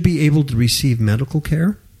 should be able to receive medical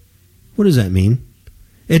care? What does that mean?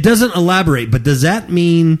 It doesn't elaborate, but does that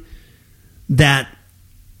mean that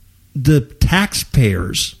the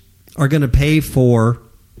taxpayers are going to pay for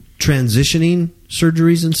transitioning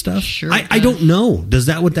surgeries and stuff? Sure. I don't know. Does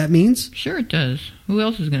that what that means? Sure it does. Who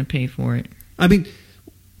else is going to pay for it? I mean,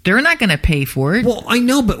 they're not going to pay for it. Well, I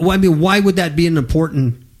know, but I mean, why would that be an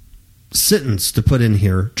important sentence to put in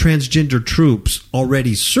here? Transgender troops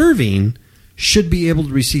already serving should be able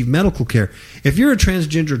to receive medical care. If you're a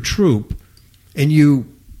transgender troop and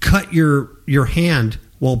you cut your hand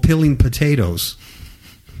while peeling potatoes,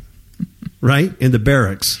 right, in the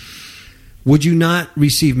barracks, would you not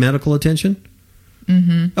receive medical attention?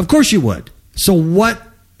 Mm-hmm. Of course you would. So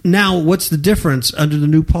what's the difference under the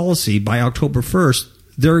new policy? By October 1st,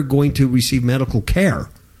 they're going to receive medical care.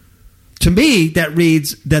 To me, that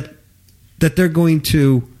reads that they're going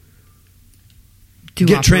to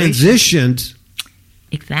get transitioned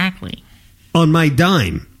exactly on my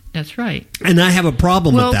dime. That's right. And I have a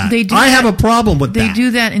problem with that. I have a problem with that. They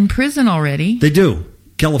do that in prison already. They do.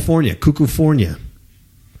 California, Cuckoofornia.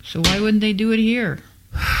 So why wouldn't they do it here?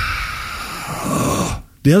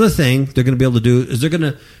 The other thing they're going to be able to do is they're going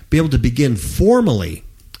to be able to begin formally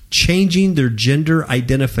changing their gender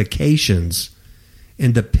identifications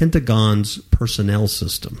in the Pentagon's personnel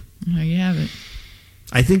system. There you have it.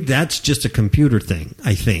 I think that's just a computer thing,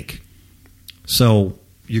 I think. So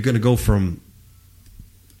you're going to go from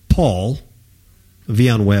Paul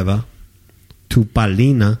Villanueva to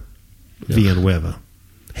Paulina Villanueva.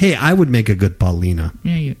 Hey, I would make a good Paulina.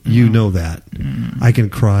 Yeah, You know that. I can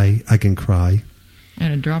cry.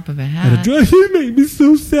 At a drop of a hat. You make me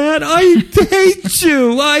so sad. I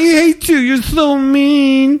hate you. You're so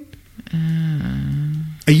mean.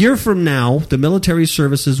 A year from now, the military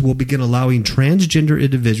services will begin allowing transgender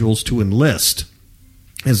individuals to enlist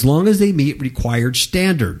as long as they meet required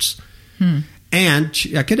standards. And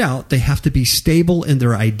check it out, they have to be stable in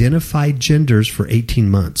their identified genders for 18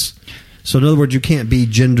 months. So in other words, you can't be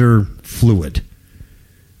gender fluid.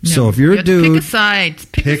 No, So if you're you a have to dude, pick a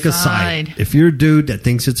side. Pick a side. If you're a dude that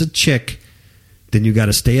thinks it's a chick, then you got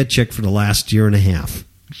to stay a chick for the last year and a half.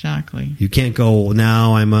 Exactly. You can't go,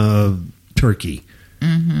 now I'm a turkey.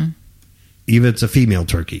 Mm-hmm. Even if it's a female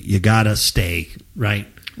turkey. You got to stay, right?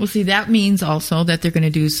 Well, see, that means also that they're going to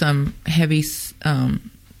do some heavy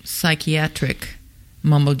psychiatric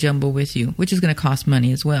mumbo jumbo with you, which is going to cost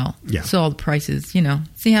money as well. Yeah. So all the prices,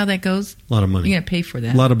 see how that goes? A lot of money. You're going to pay for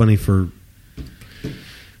that. A lot of money for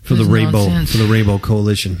the There's Rainbow nonsense. for the Rainbow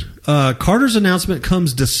Coalition. Carter's announcement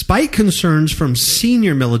comes despite concerns from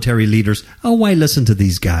senior military leaders. Oh, why listen to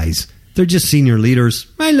these guys? They're just senior leaders.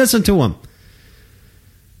 Why listen to them?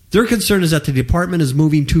 Their concern is that the department is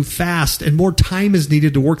moving too fast and more time is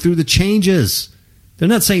needed to work through the changes. They're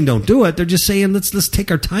not saying don't do it. They're just saying let's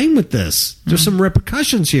take our time with this. There's some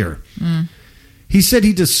repercussions here. He said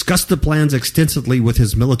he discussed the plans extensively with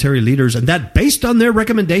his military leaders and that based on their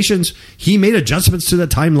recommendations, he made adjustments to the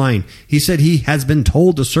timeline. He said he has been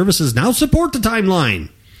told the services now support the timeline.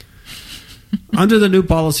 Under the new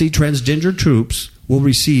policy, transgender troops will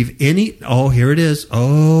receive any... Oh, here it is.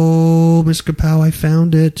 Oh, Ms. Kapow, I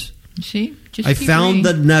found it. See? Just I keep found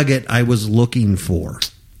reading. the nugget I was looking for.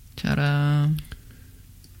 Ta-da.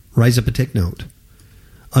 Rise up and take note.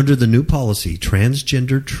 Under the new policy,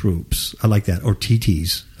 transgender troops, I like that, or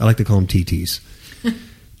TTs. I like to call them TTs.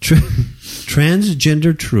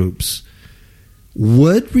 Transgender troops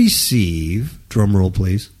would receive, drum roll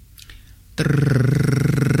please,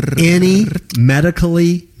 any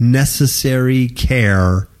medically necessary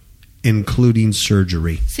care, including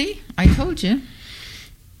surgery. See? I told you.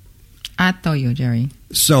 I told you, Jerry.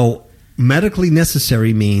 So, medically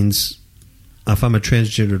necessary means if I'm a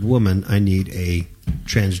transgendered woman, I need a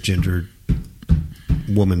transgendered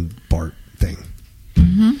woman part thing.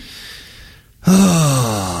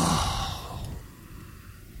 Oh.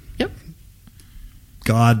 Yep.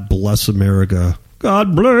 God bless America.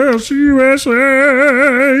 God bless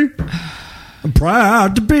USA. I'm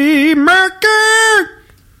proud to be American.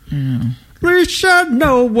 We should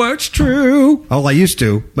know what's true. Oh, I used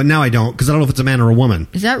to, but now I don't because I don't know if it's a man or a woman.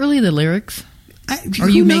 Is that really the lyrics? Who Are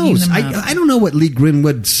you making knows? them up? I don't know what Lee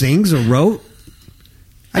Greenwood sings or wrote.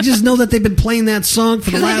 I just know that they've been playing that song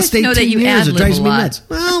for the I last just know 18 that you years. It ad-lib drives a me lot. nuts.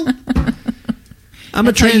 Well, I'm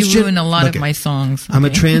That's a how you transgender. ruin a lot of my songs. I'm a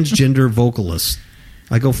okay? transgender vocalist.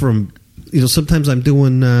 I go from, sometimes I'm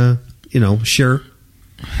doing, Cher.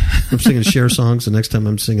 I'm singing Cher songs. The next time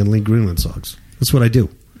I'm singing Lee Greenwood songs. That's what I do.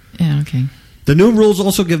 Yeah, okay. The new rules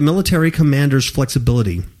also give military commanders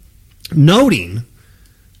flexibility, noting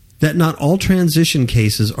that not all transition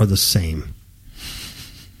cases are the same.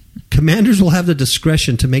 Commanders will have the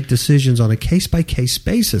discretion to make decisions on a case-by-case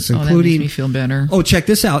basis, That including... makes me feel better. Oh, check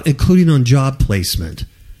this out, including on job placement.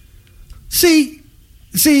 See,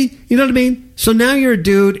 you know what I mean? So now you're a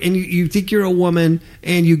dude, and you think you're a woman,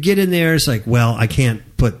 and you get in there, it's like, well, I can't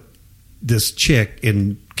put this chick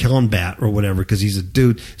in combat or whatever because he's a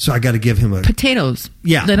dude, so I got to give him a... Potatoes.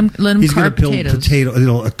 Yeah. Let him He's gonna carve build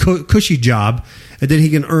potatoes. a cushy job, and then he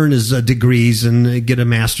can earn his degrees and get a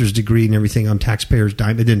master's degree and everything on taxpayers'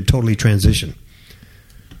 dime, and then totally transition.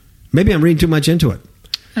 Maybe I'm reading too much into it.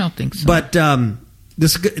 I don't think so. But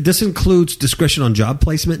this includes discretion on job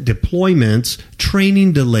placement, deployments,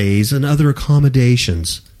 training delays, and other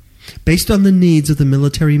accommodations based on the needs of the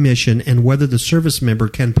military mission and whether the service member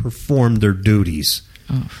can perform their duties.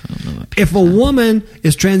 If a woman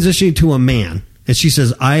is transitioning to a man and she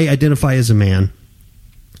says, I identify as a man,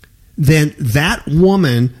 then that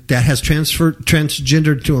woman that has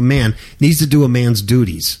transgendered to a man needs to do a man's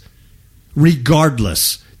duties,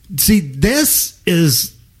 regardless. See, this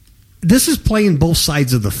is playing both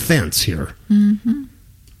sides of the fence here. Mm-hmm.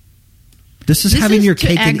 This is having is your to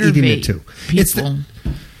cake and eating it aggravate too. People.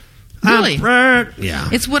 Really? Yeah.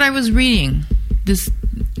 It's what I was reading this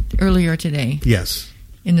earlier today Yes.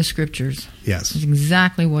 in the scriptures. Yes. It's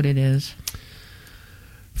exactly what it is.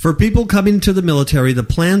 For people coming to the military, the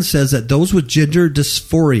plan says that those with gender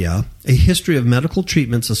dysphoria, a history of medical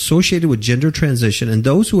treatments associated with gender transition, and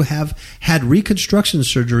those who have had reconstruction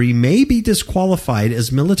surgery may be disqualified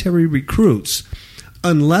as military recruits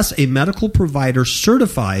unless a medical provider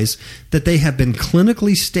certifies that they have been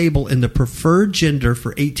clinically stable in the preferred gender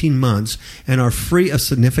for 18 months and are free of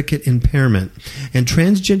significant impairment. And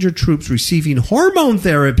transgender troops receiving hormone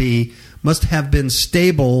therapy must have been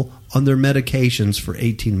stable on their medications for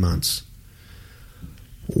 18 months.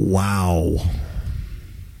 Wow.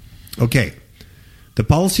 Okay. The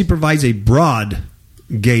policy provides a broad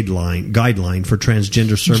guideline for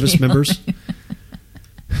transgender service members.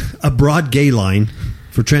 A broad guideline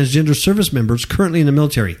for transgender service members currently in the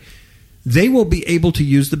military. They will be able to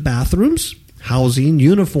use the bathrooms, housing,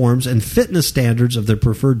 uniforms, and fitness standards of their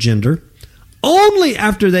preferred gender only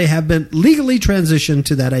after they have been legally transitioned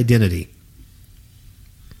to that identity.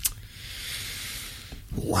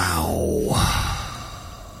 Wow.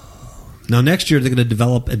 Now, next year, they're going to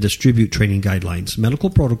develop and distribute training guidelines, medical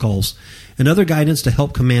protocols, and other guidance to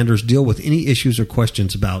help commanders deal with any issues or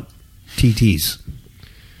questions about TTs.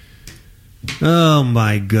 Oh,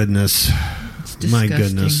 my goodness. My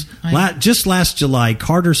goodness. Just last July,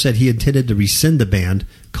 Carter said he intended to rescind the ban,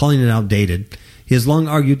 calling it outdated. He has long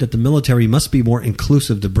argued that the military must be more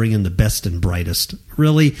inclusive to bring in the best and brightest.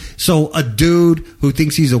 Really? So a dude who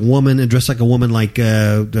thinks he's a woman and dressed like a woman like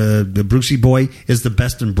the Brucey boy is the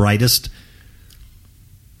best and brightest?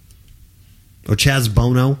 Or Chaz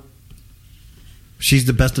Bono? She's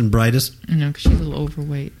the best and brightest? No, because she's a little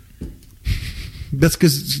overweight. That's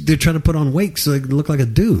because they're trying to put on weight so they can look like a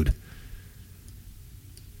dude.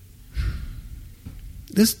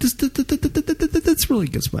 This really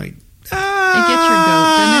gets my... It gets your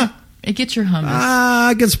goat, doesn't it? It gets your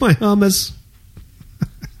hummus. It gets my hummus.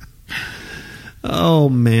 Oh,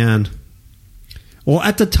 man. Well,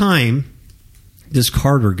 at the time, this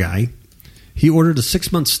Carter guy, he ordered a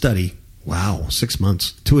 6-month study. Wow, 6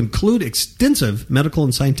 months. To include extensive medical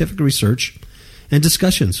and scientific research and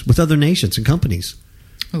discussions with other nations and companies.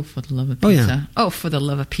 Oh, for the love of pizza. Oh, yeah. Oh, for the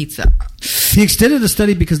love of pizza. He extended the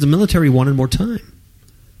study because the military wanted more time.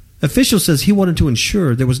 Official says he wanted to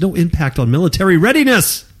ensure there was no impact on military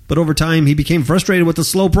readiness. But over time, he became frustrated with the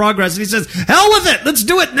slow progress. And he says, hell with it. Let's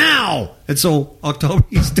do it now. And so October,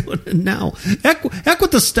 he's doing it now. Heck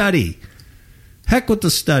with the study. Heck with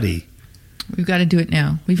the study. We've got to do it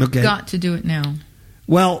now. We've got to do it now.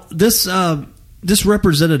 Well, this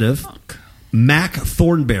representative, Mac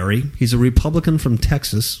Thornberry, he's a Republican from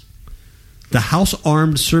Texas, the House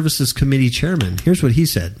Armed Services Committee chairman. Here's what he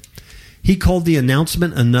said. He called the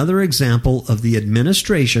announcement another example of the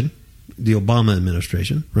administration, the Obama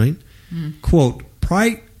administration, right? Quote,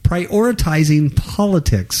 prioritizing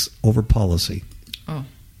politics over policy. Oh.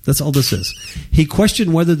 That's all this is. He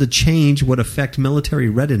questioned whether the change would affect military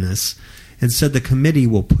readiness and said the committee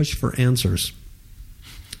will push for answers.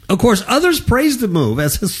 Of course, others praised the move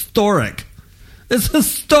as historic. It's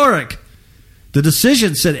historic. The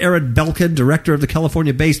decision, said Aaron Belkin, director of the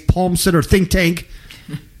California-based Palm Center think tank,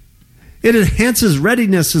 it enhances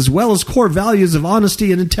readiness as well as core values of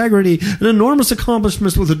honesty and integrity, an enormous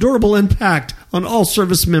accomplishment with a durable impact on all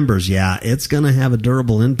service members. Yeah, it's going to have a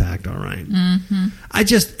durable impact, all right. Mm-hmm.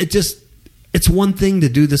 It's one thing to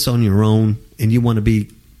do this on your own, and you want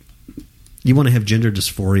to have gender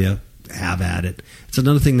dysphoria, have at it. It's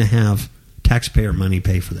another thing to have taxpayer money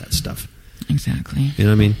pay for that stuff. Exactly. You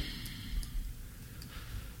know what I mean?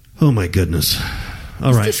 Oh my goodness.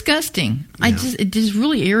 All right. It's disgusting. Yeah. It just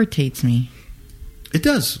really irritates me. It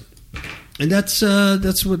does. And that's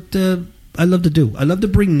what I love to do. I love to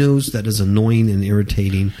bring news that is annoying and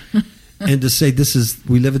irritating and to say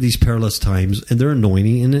we live in these perilous times and they're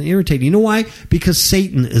annoying and irritating. You know why? Because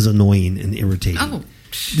Satan is annoying and irritating. Oh.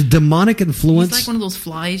 The demonic influence. He's like one of those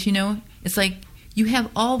flies, you know? It's like you have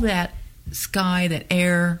all that sky, that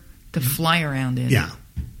air to fly around in. Yeah.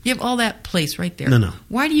 You have all that place right there. No.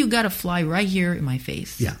 Why do you got to fly right here in my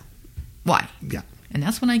face? Yeah. Why? Yeah. And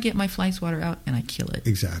that's when I get my fly swatter out and I kill it.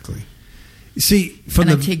 Exactly. See,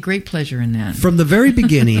 I take great pleasure in that. From the very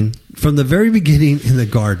beginning, in the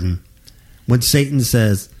garden, when Satan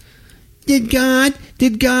says, Did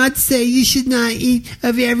God say you should not eat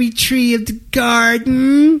of every tree of the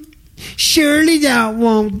garden? Surely thou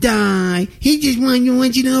won't die. He just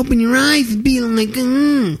wants you to open your eyes and be like,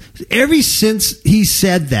 Ever since he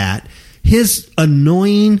said that, his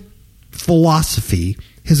annoying philosophy,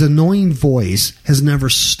 his annoying voice has never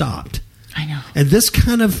stopped. I know. And this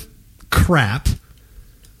kind of crap,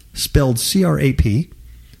 spelled C-R-A-P,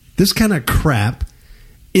 this kind of crap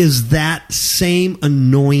is that same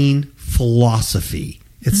annoying philosophy.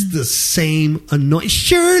 It's the same annoying.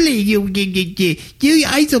 Surely your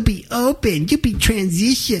eyes will be open. You'll be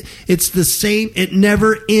transitioned. It's the same. It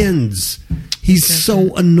never ends. He's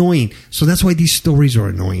so annoying. So that's why these stories are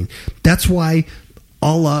annoying. That's why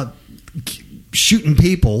all shooting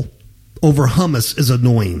people over hummus is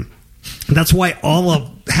annoying. That's why all of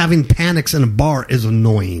having panics in a bar is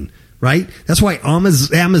annoying, right? That's why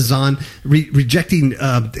Amazon rejecting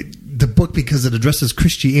the book because it addresses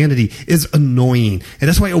Christianity is annoying. And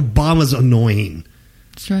that's why Obama's annoying.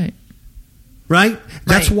 That's right. Right?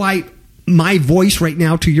 That's why my voice right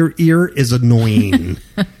now to your ear is annoying.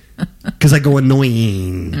 Because I go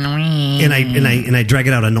annoying. And I drag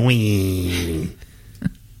it out annoying.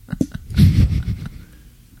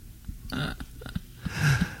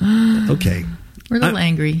 Okay. We're a little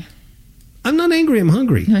angry. I'm not angry. I'm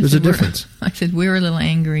hungry. There's a difference. I said we're a little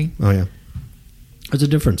angry. Oh, yeah. There's a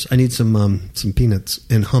difference. I need some peanuts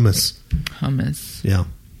and hummus. Hummus. Yeah.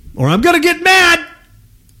 Or I'm going to get mad.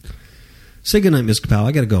 Say goodnight, Miss Kapow.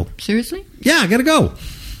 I got to go. Seriously? Yeah, I got to go.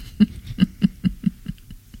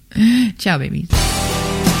 Ciao, babies.